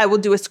 I will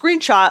do a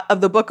screenshot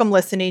of the book I'm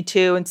listening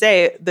to and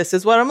say, this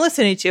is what I'm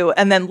listening to.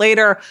 And then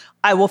later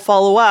I will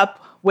follow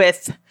up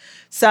with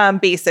some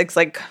basics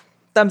like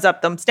thumbs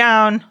up, thumbs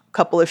down, a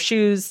couple of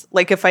shoes,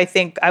 like if I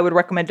think I would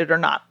recommend it or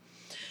not.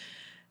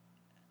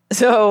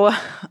 So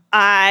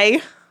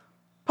I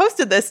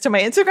posted this to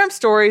my Instagram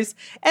stories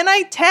and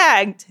I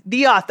tagged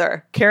the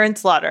author, Karin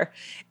Slaughter.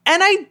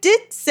 And I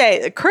did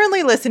say,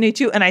 currently listening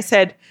to, and I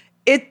said,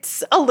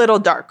 it's a little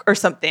dark or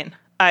something.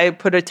 I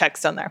put a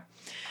text on there.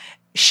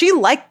 She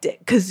liked it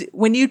because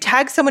when you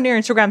tag someone in your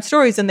Instagram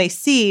stories and they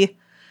see,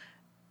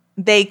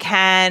 they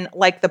can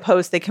like the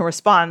post, they can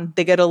respond,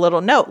 they get a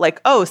little note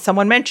like, oh,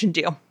 someone mentioned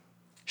you.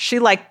 She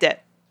liked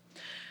it.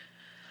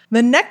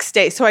 The next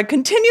day, so I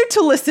continued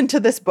to listen to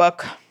this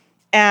book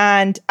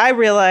and I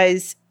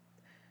realized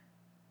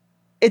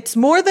it's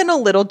more than a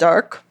little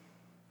dark.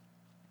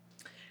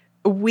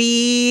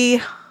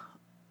 We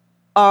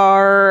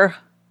are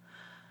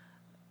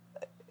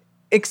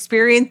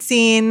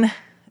experiencing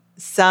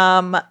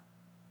some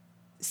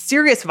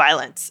serious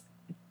violence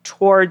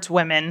towards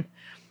women.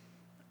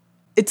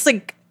 It's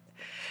like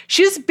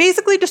she's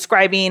basically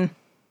describing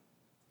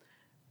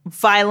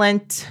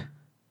violent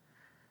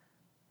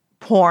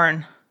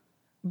porn,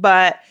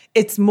 but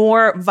it's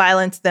more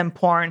violence than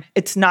porn.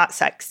 It's not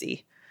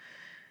sexy.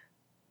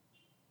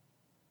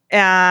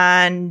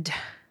 And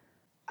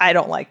I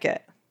don't like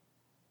it.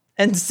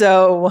 And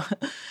so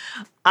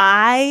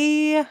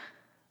I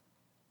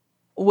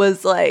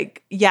was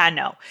like, yeah,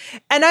 no.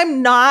 And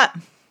I'm not,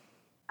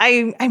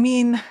 I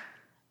mean,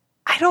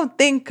 I don't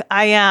think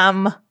I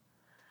am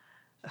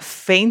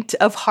faint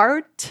of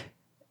heart.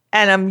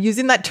 And I'm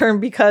using that term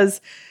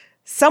because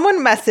someone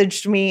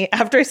messaged me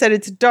after I said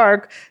it's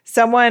dark.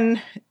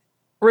 Someone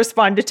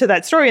responded to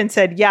that story and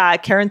said, yeah,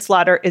 Karin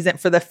Slaughter isn't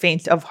for the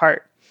faint of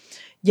heart.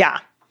 Yeah.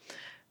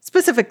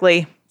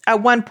 Specifically,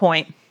 at one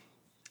point,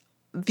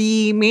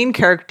 the main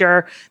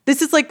character,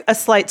 this is like a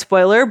slight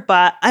spoiler,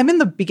 but I'm in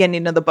the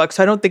beginning of the book,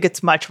 so I don't think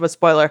it's much of a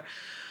spoiler.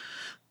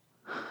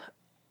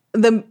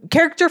 The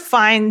character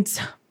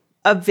finds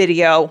a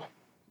video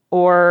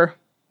or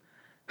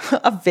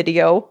a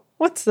video.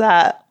 What's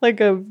that? Like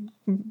a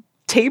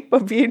tape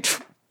of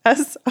VHS? I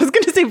was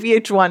going to say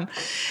VH1.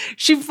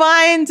 She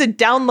finds a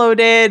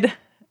downloaded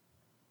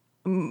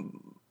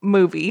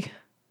movie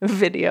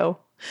video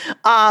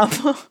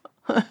of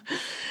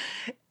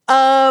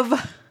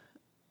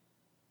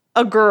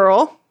a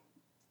girl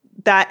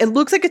that it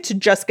looks like it's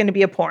just going to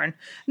be a porn.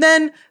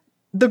 Then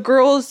the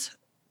girl's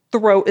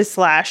throat is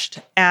slashed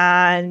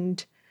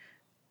and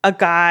a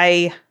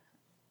guy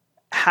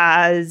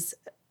has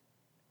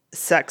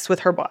sex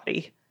with her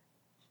body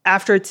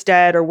after it's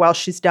dead or while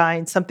she's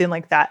dying, something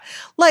like that.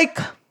 Like,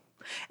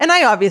 and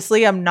I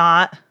obviously am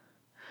not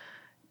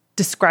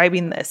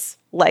describing this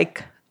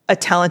like a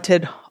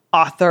talented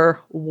author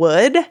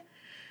would,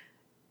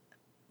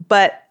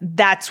 but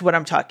that's what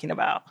I'm talking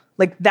about.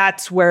 Like,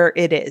 that's where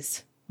it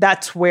is.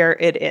 That's where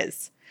it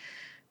is.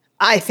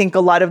 I think a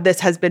lot of this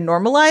has been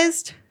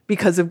normalized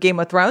because of Game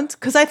of Thrones,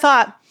 because I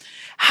thought,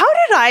 how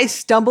did I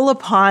stumble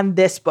upon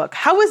this book?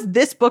 How was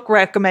this book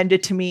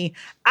recommended to me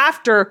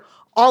after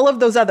all of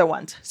those other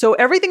ones? So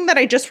everything that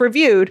I just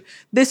reviewed,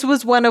 this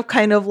was one of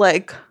kind of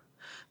like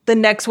the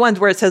next ones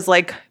where it says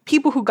like,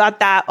 people who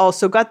got that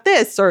also got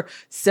this, or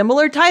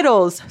similar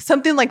titles,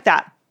 something like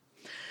that.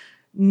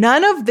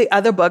 None of the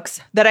other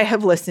books that I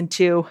have listened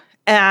to,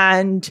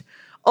 and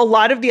a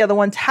lot of the other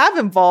ones have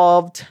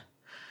involved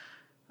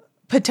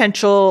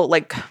potential,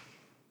 like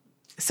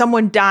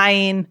someone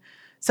dying,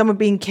 someone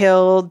being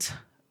killed,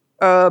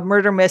 a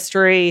murder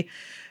mystery.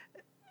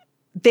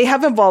 They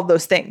have involved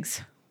those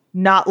things.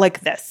 Not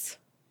like this.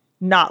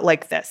 Not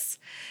like this.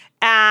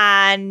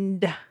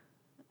 And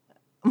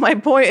my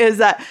point is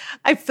that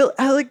I feel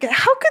like,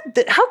 how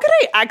could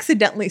I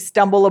accidentally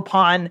stumble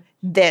upon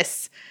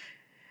this?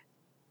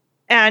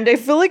 And I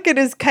feel like it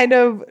is kind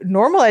of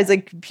normalized.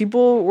 Like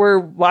people were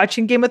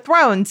watching Game of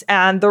Thrones.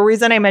 And the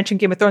reason I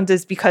mentioned Game of Thrones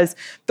is because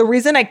the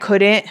reason I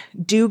couldn't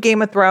do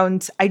Game of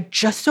Thrones, I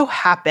just so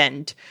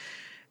happened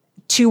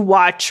to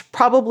watch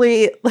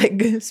probably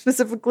like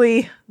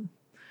specifically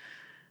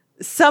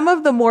some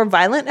of the more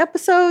violent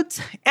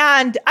episodes.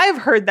 And I've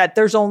heard that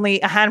there's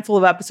only a handful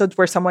of episodes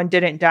where someone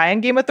didn't die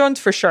in Game of Thrones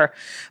for sure.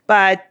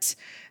 But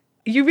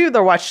you've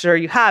either watched it or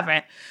you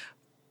haven't.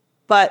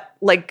 But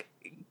like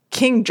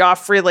King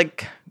Joffrey,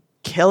 like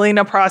killing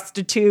a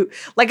prostitute,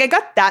 like I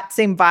got that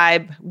same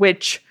vibe,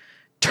 which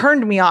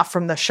turned me off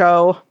from the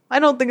show. I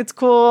don't think it's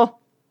cool.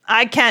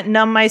 I can't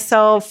numb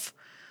myself.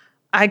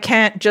 I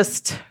can't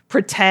just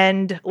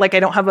pretend like I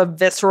don't have a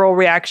visceral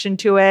reaction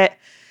to it.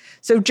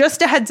 So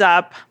just a heads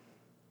up,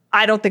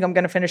 I don't think I'm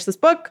going to finish this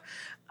book.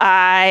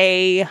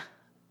 I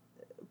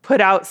put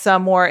out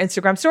some more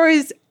Instagram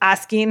stories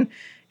asking,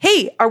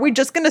 hey, are we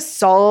just going to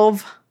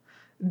solve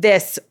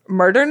this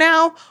murder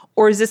now?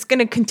 Or is this going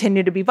to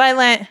continue to be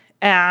violent?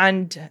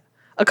 And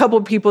a couple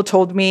of people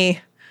told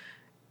me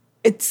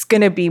it's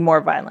going to be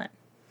more violent.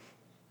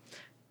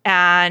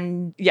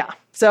 And yeah,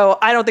 so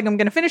I don't think I'm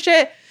going to finish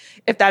it.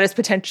 If that is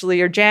potentially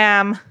your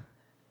jam,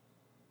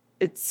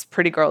 it's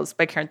Pretty Girls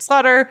by Karen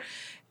Slaughter.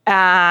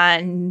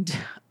 And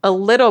a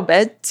little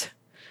bit,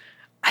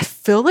 I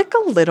feel like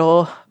a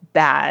little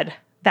bad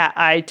that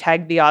I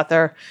tagged the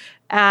author.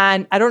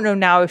 And I don't know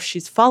now if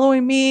she's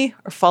following me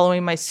or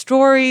following my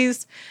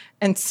stories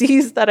and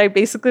sees that I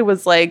basically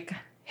was like,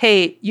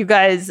 hey, you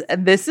guys,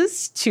 this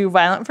is too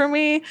violent for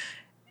me.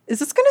 Is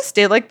this going to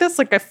stay like this?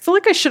 Like, I feel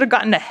like I should have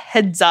gotten a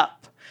heads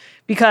up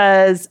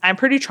because I'm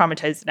pretty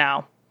traumatized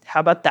now. How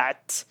about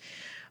that?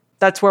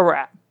 That's where we're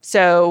at.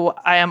 So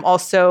I am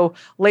also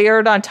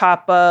layered on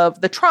top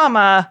of the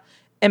trauma,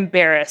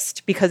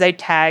 embarrassed because I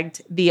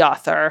tagged the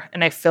author.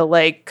 And I feel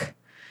like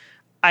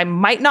I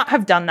might not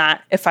have done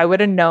that if I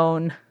would have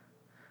known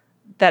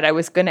that I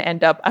was going to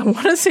end up, I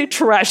want to say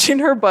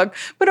trashing her book,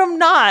 but I'm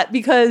not,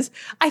 because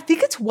I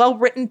think it's well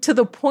written to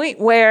the point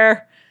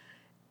where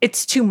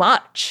it's too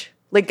much.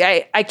 Like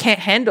I can't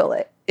handle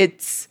it.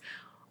 It's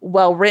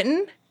well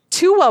written,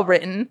 too well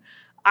written.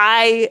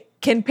 I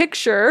can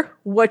picture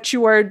what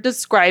you are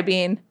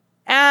describing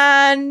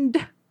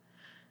and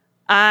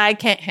I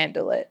can't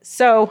handle it.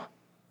 So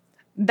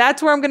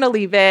that's where I'm going to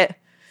leave it.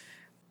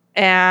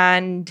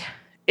 And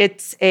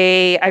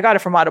I got it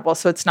from Audible,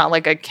 so it's not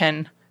like I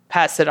can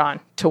pass it on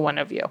to one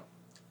of you.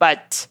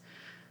 But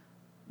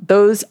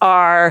those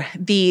are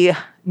the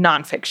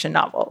nonfiction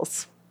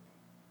novels.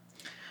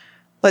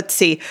 Let's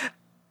see.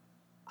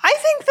 I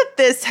think that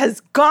this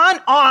has gone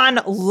on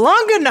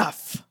long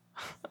enough.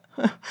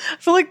 I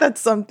feel like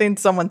that's something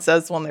someone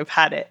says when they've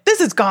had it. This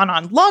has gone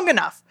on long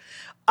enough.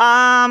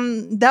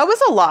 That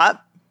was a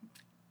lot.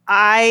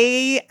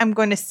 I am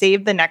going to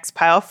save the next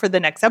pile for the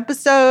next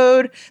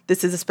episode.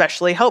 This is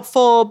especially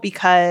helpful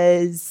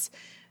because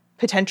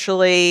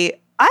potentially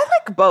I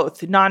like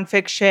both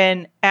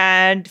nonfiction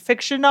and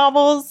fiction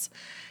novels.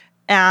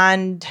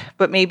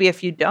 But maybe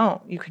if you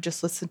don't, you could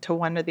just listen to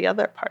one of the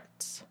other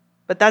parts.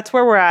 But that's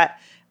where we're at.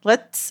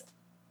 Let's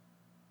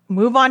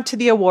move on to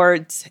the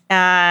awards,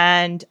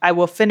 and I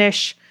will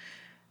finish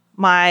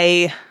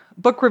my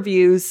book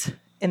reviews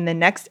in the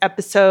next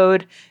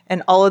episode,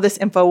 and all of this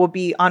info will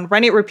be on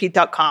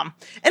runitrepeat.com.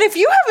 And if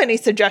you have any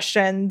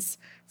suggestions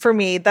for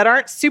me that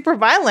aren't super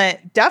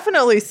violent,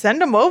 definitely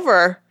send them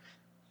over.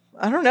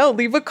 I don't know,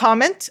 leave a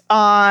comment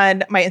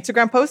on my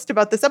Instagram post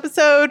about this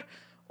episode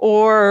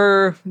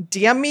or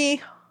DM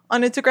me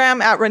on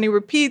Instagram at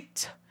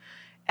runnyrepeat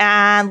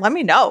and let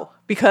me know,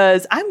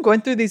 because I'm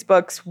going through these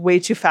books way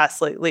too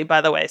fast lately,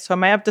 by the way, so I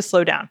might have to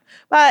slow down,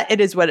 but it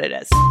is what it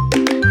is.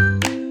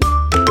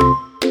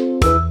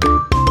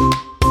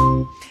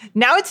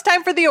 Now it's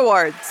time for the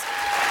awards.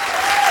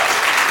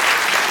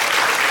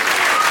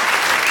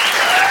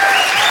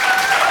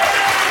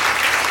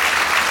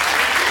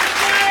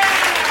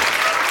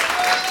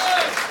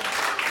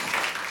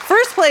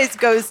 First place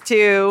goes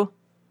to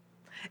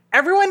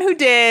everyone who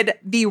did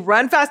the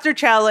Run Faster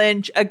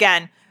Challenge.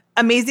 Again,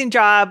 amazing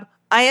job.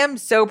 I am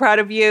so proud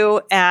of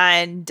you,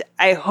 and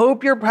I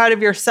hope you're proud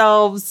of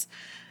yourselves.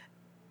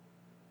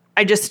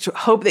 I just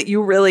hope that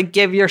you really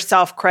give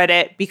yourself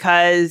credit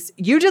because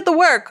you did the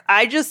work.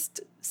 I just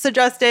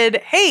suggested,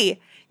 hey,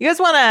 you guys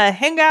want to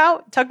hang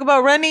out, talk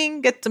about running,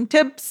 get some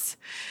tips?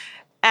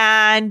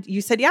 And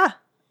you said, yeah,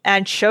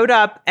 and showed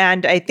up.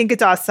 And I think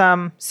it's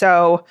awesome.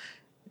 So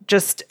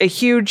just a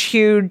huge,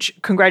 huge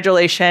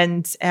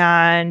congratulations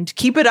and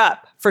keep it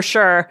up for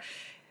sure.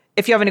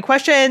 If you have any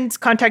questions,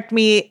 contact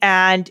me.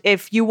 And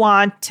if you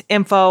want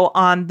info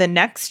on the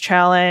next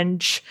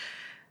challenge,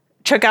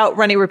 check out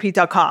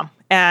runnyrepeat.com.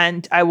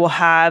 And I will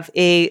have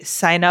a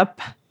sign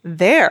up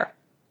there.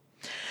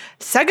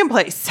 Second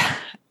place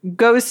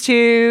goes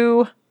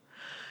to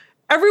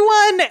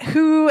everyone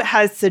who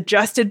has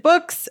suggested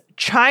books,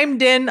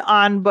 chimed in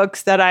on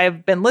books that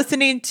I've been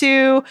listening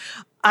to.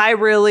 I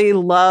really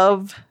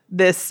love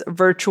this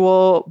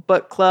virtual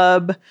book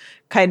club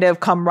kind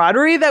of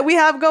camaraderie that we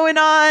have going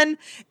on.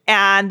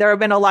 And there have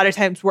been a lot of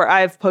times where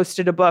I've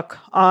posted a book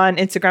on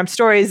Instagram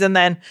stories and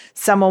then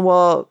someone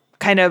will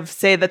kind of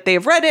say that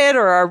they've read it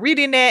or are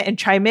reading it and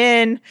chime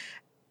in.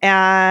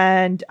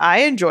 And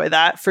I enjoy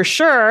that for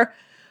sure.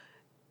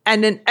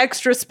 And an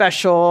extra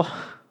special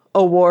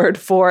award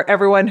for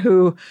everyone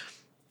who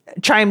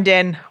chimed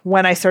in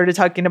when I started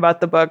talking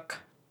about the book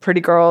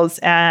Pretty Girls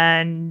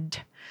and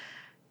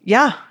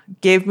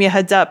gave me a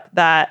heads up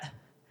that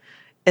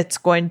it's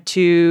going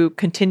to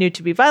continue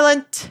to be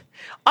violent.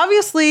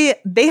 Obviously,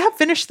 they have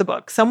finished the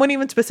book. Someone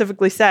even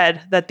specifically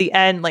said that the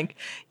end,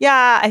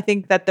 I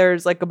think that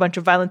there's a bunch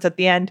of violence at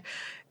the end.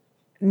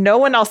 No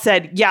one else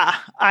said,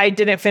 I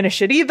didn't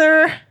finish it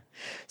either.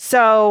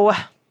 So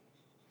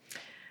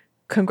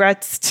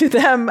congrats to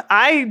them.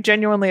 I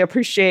genuinely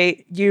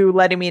appreciate you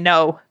letting me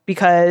know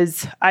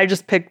because I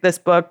just picked this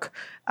book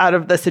out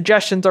of the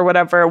suggestions or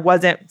whatever. It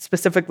wasn't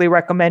specifically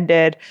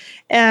recommended.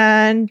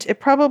 And it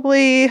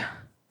probably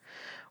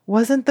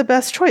wasn't the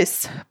best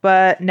choice,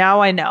 but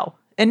now I know.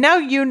 And now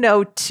you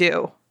know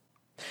too.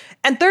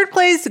 And third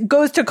place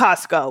goes to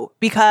Costco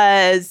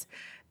because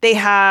they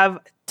have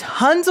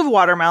tons of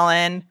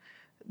watermelon.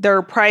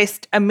 They're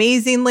priced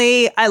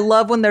amazingly. I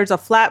love when there's a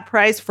flat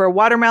price for a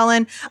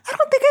watermelon. I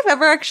don't think I've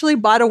ever actually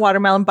bought a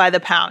watermelon by the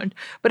pound,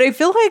 but I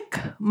feel like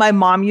my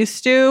mom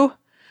used to.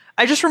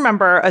 I just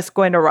remember us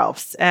going to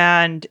Ralph's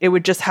and it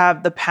would just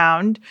have the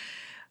pound.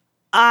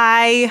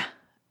 I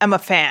am a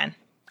fan.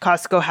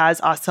 Costco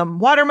has awesome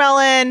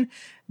watermelon.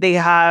 They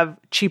have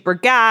cheaper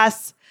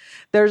gas.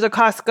 There's a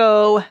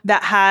Costco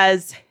that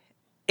has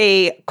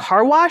a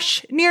car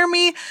wash near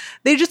me.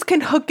 They just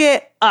can hook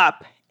it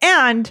up.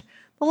 And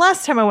the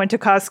last time I went to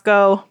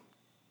Costco,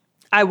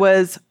 I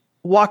was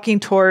walking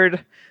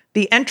toward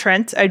the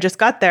entrance. I just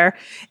got there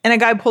and a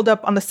guy pulled up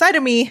on the side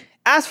of me,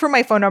 asked for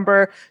my phone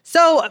number.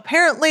 So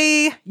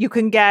apparently you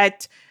can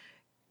get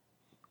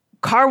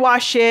car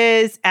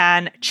washes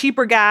and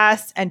cheaper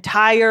gas and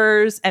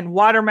tires and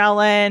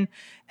watermelon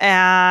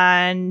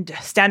and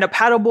stand-up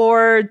paddle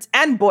boards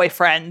and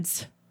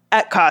boyfriends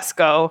at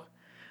Costco.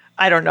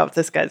 I don't know if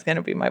this guy's going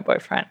to be my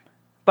boyfriend,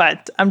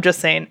 but I'm just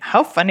saying,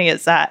 how funny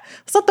is that?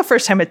 It's not the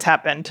first time it's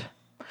happened.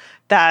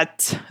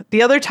 That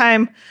the other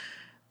time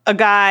a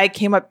guy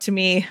came up to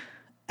me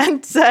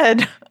and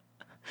said,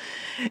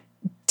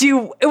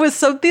 it was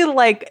something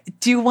like,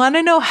 do you want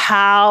to know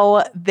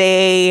how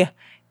they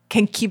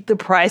can keep the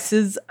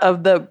prices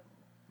of the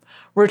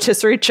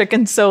rotisserie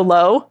chicken so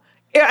low?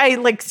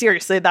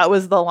 Seriously, that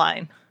was the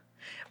line.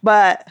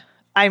 But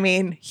I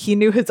mean, he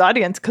knew his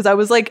audience because I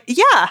was like,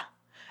 yeah,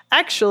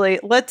 actually,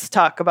 let's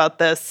talk about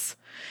this.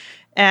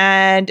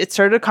 And it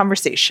started a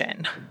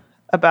conversation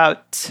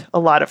about a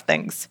lot of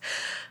things.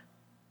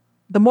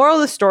 The moral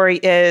of the story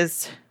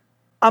is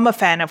I'm a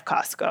fan of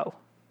Costco.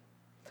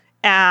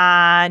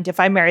 And if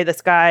I marry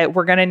this guy,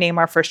 we're going to name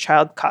our first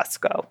child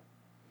Costco.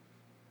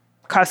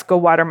 Costco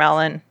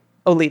watermelon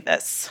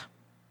Olivas.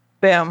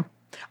 Boom.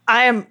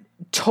 I am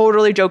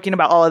totally joking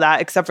about all of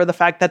that, except for the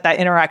fact that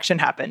interaction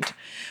happened.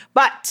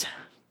 But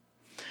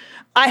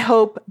I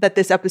hope that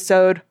this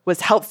episode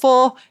was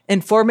helpful,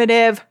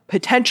 informative,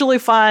 potentially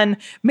fun.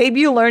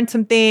 Maybe you learned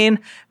something.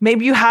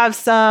 Maybe you have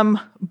some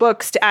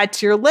books to add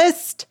to your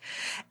list.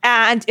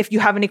 And if you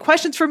have any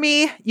questions for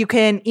me, you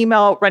can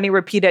email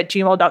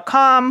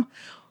runnyrepeat@gmail.com,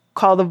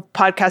 call the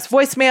podcast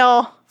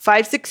voicemail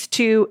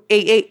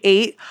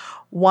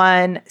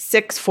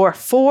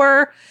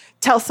 562-888-1644.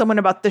 Tell someone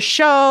about the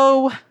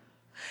show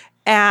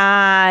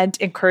and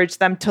encourage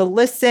them to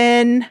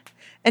listen.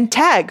 And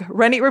tag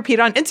Run Eat Repeat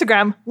on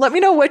Instagram. Let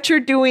me know what you're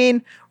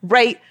doing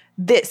right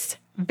this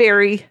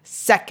very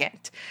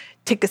second.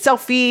 Take a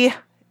selfie,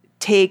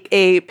 take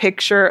a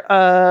picture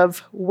of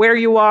where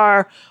you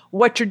are,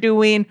 what you're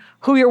doing,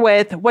 who you're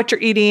with, what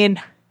you're eating.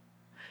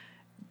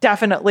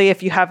 Definitely,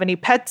 if you have any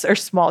pets or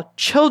small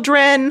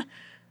children,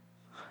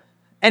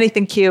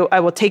 anything cute, I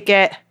will take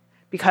it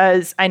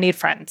because I need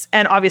friends.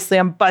 And obviously,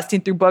 I'm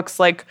busting through books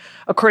like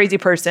a crazy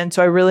person,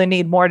 so I really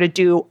need more to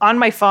do on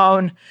my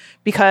phone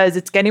because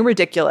it's getting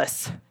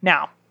ridiculous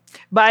now.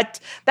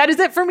 But that is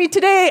it for me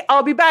today.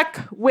 I'll be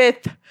back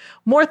with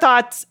more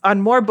thoughts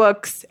on more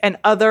books and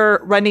other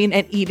running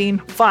and eating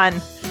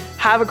fun.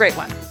 Have a great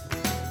one.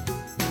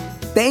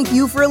 Thank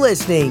you for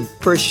listening.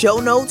 For show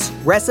notes,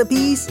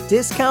 recipes,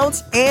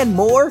 discounts, and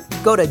more,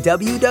 go to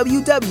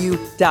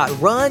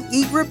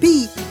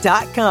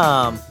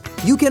www.runeatrepeat.com.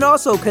 You can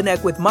also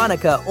connect with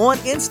Monica on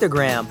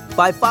Instagram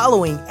by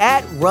following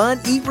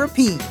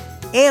 @RunEatRepeat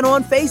and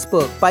on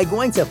Facebook by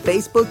going to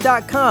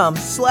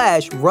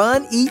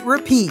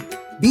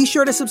facebook.com/RunEatRepeat. Be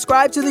sure to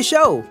subscribe to the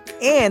show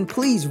and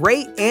please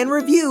rate and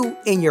review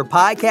in your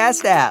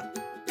podcast app.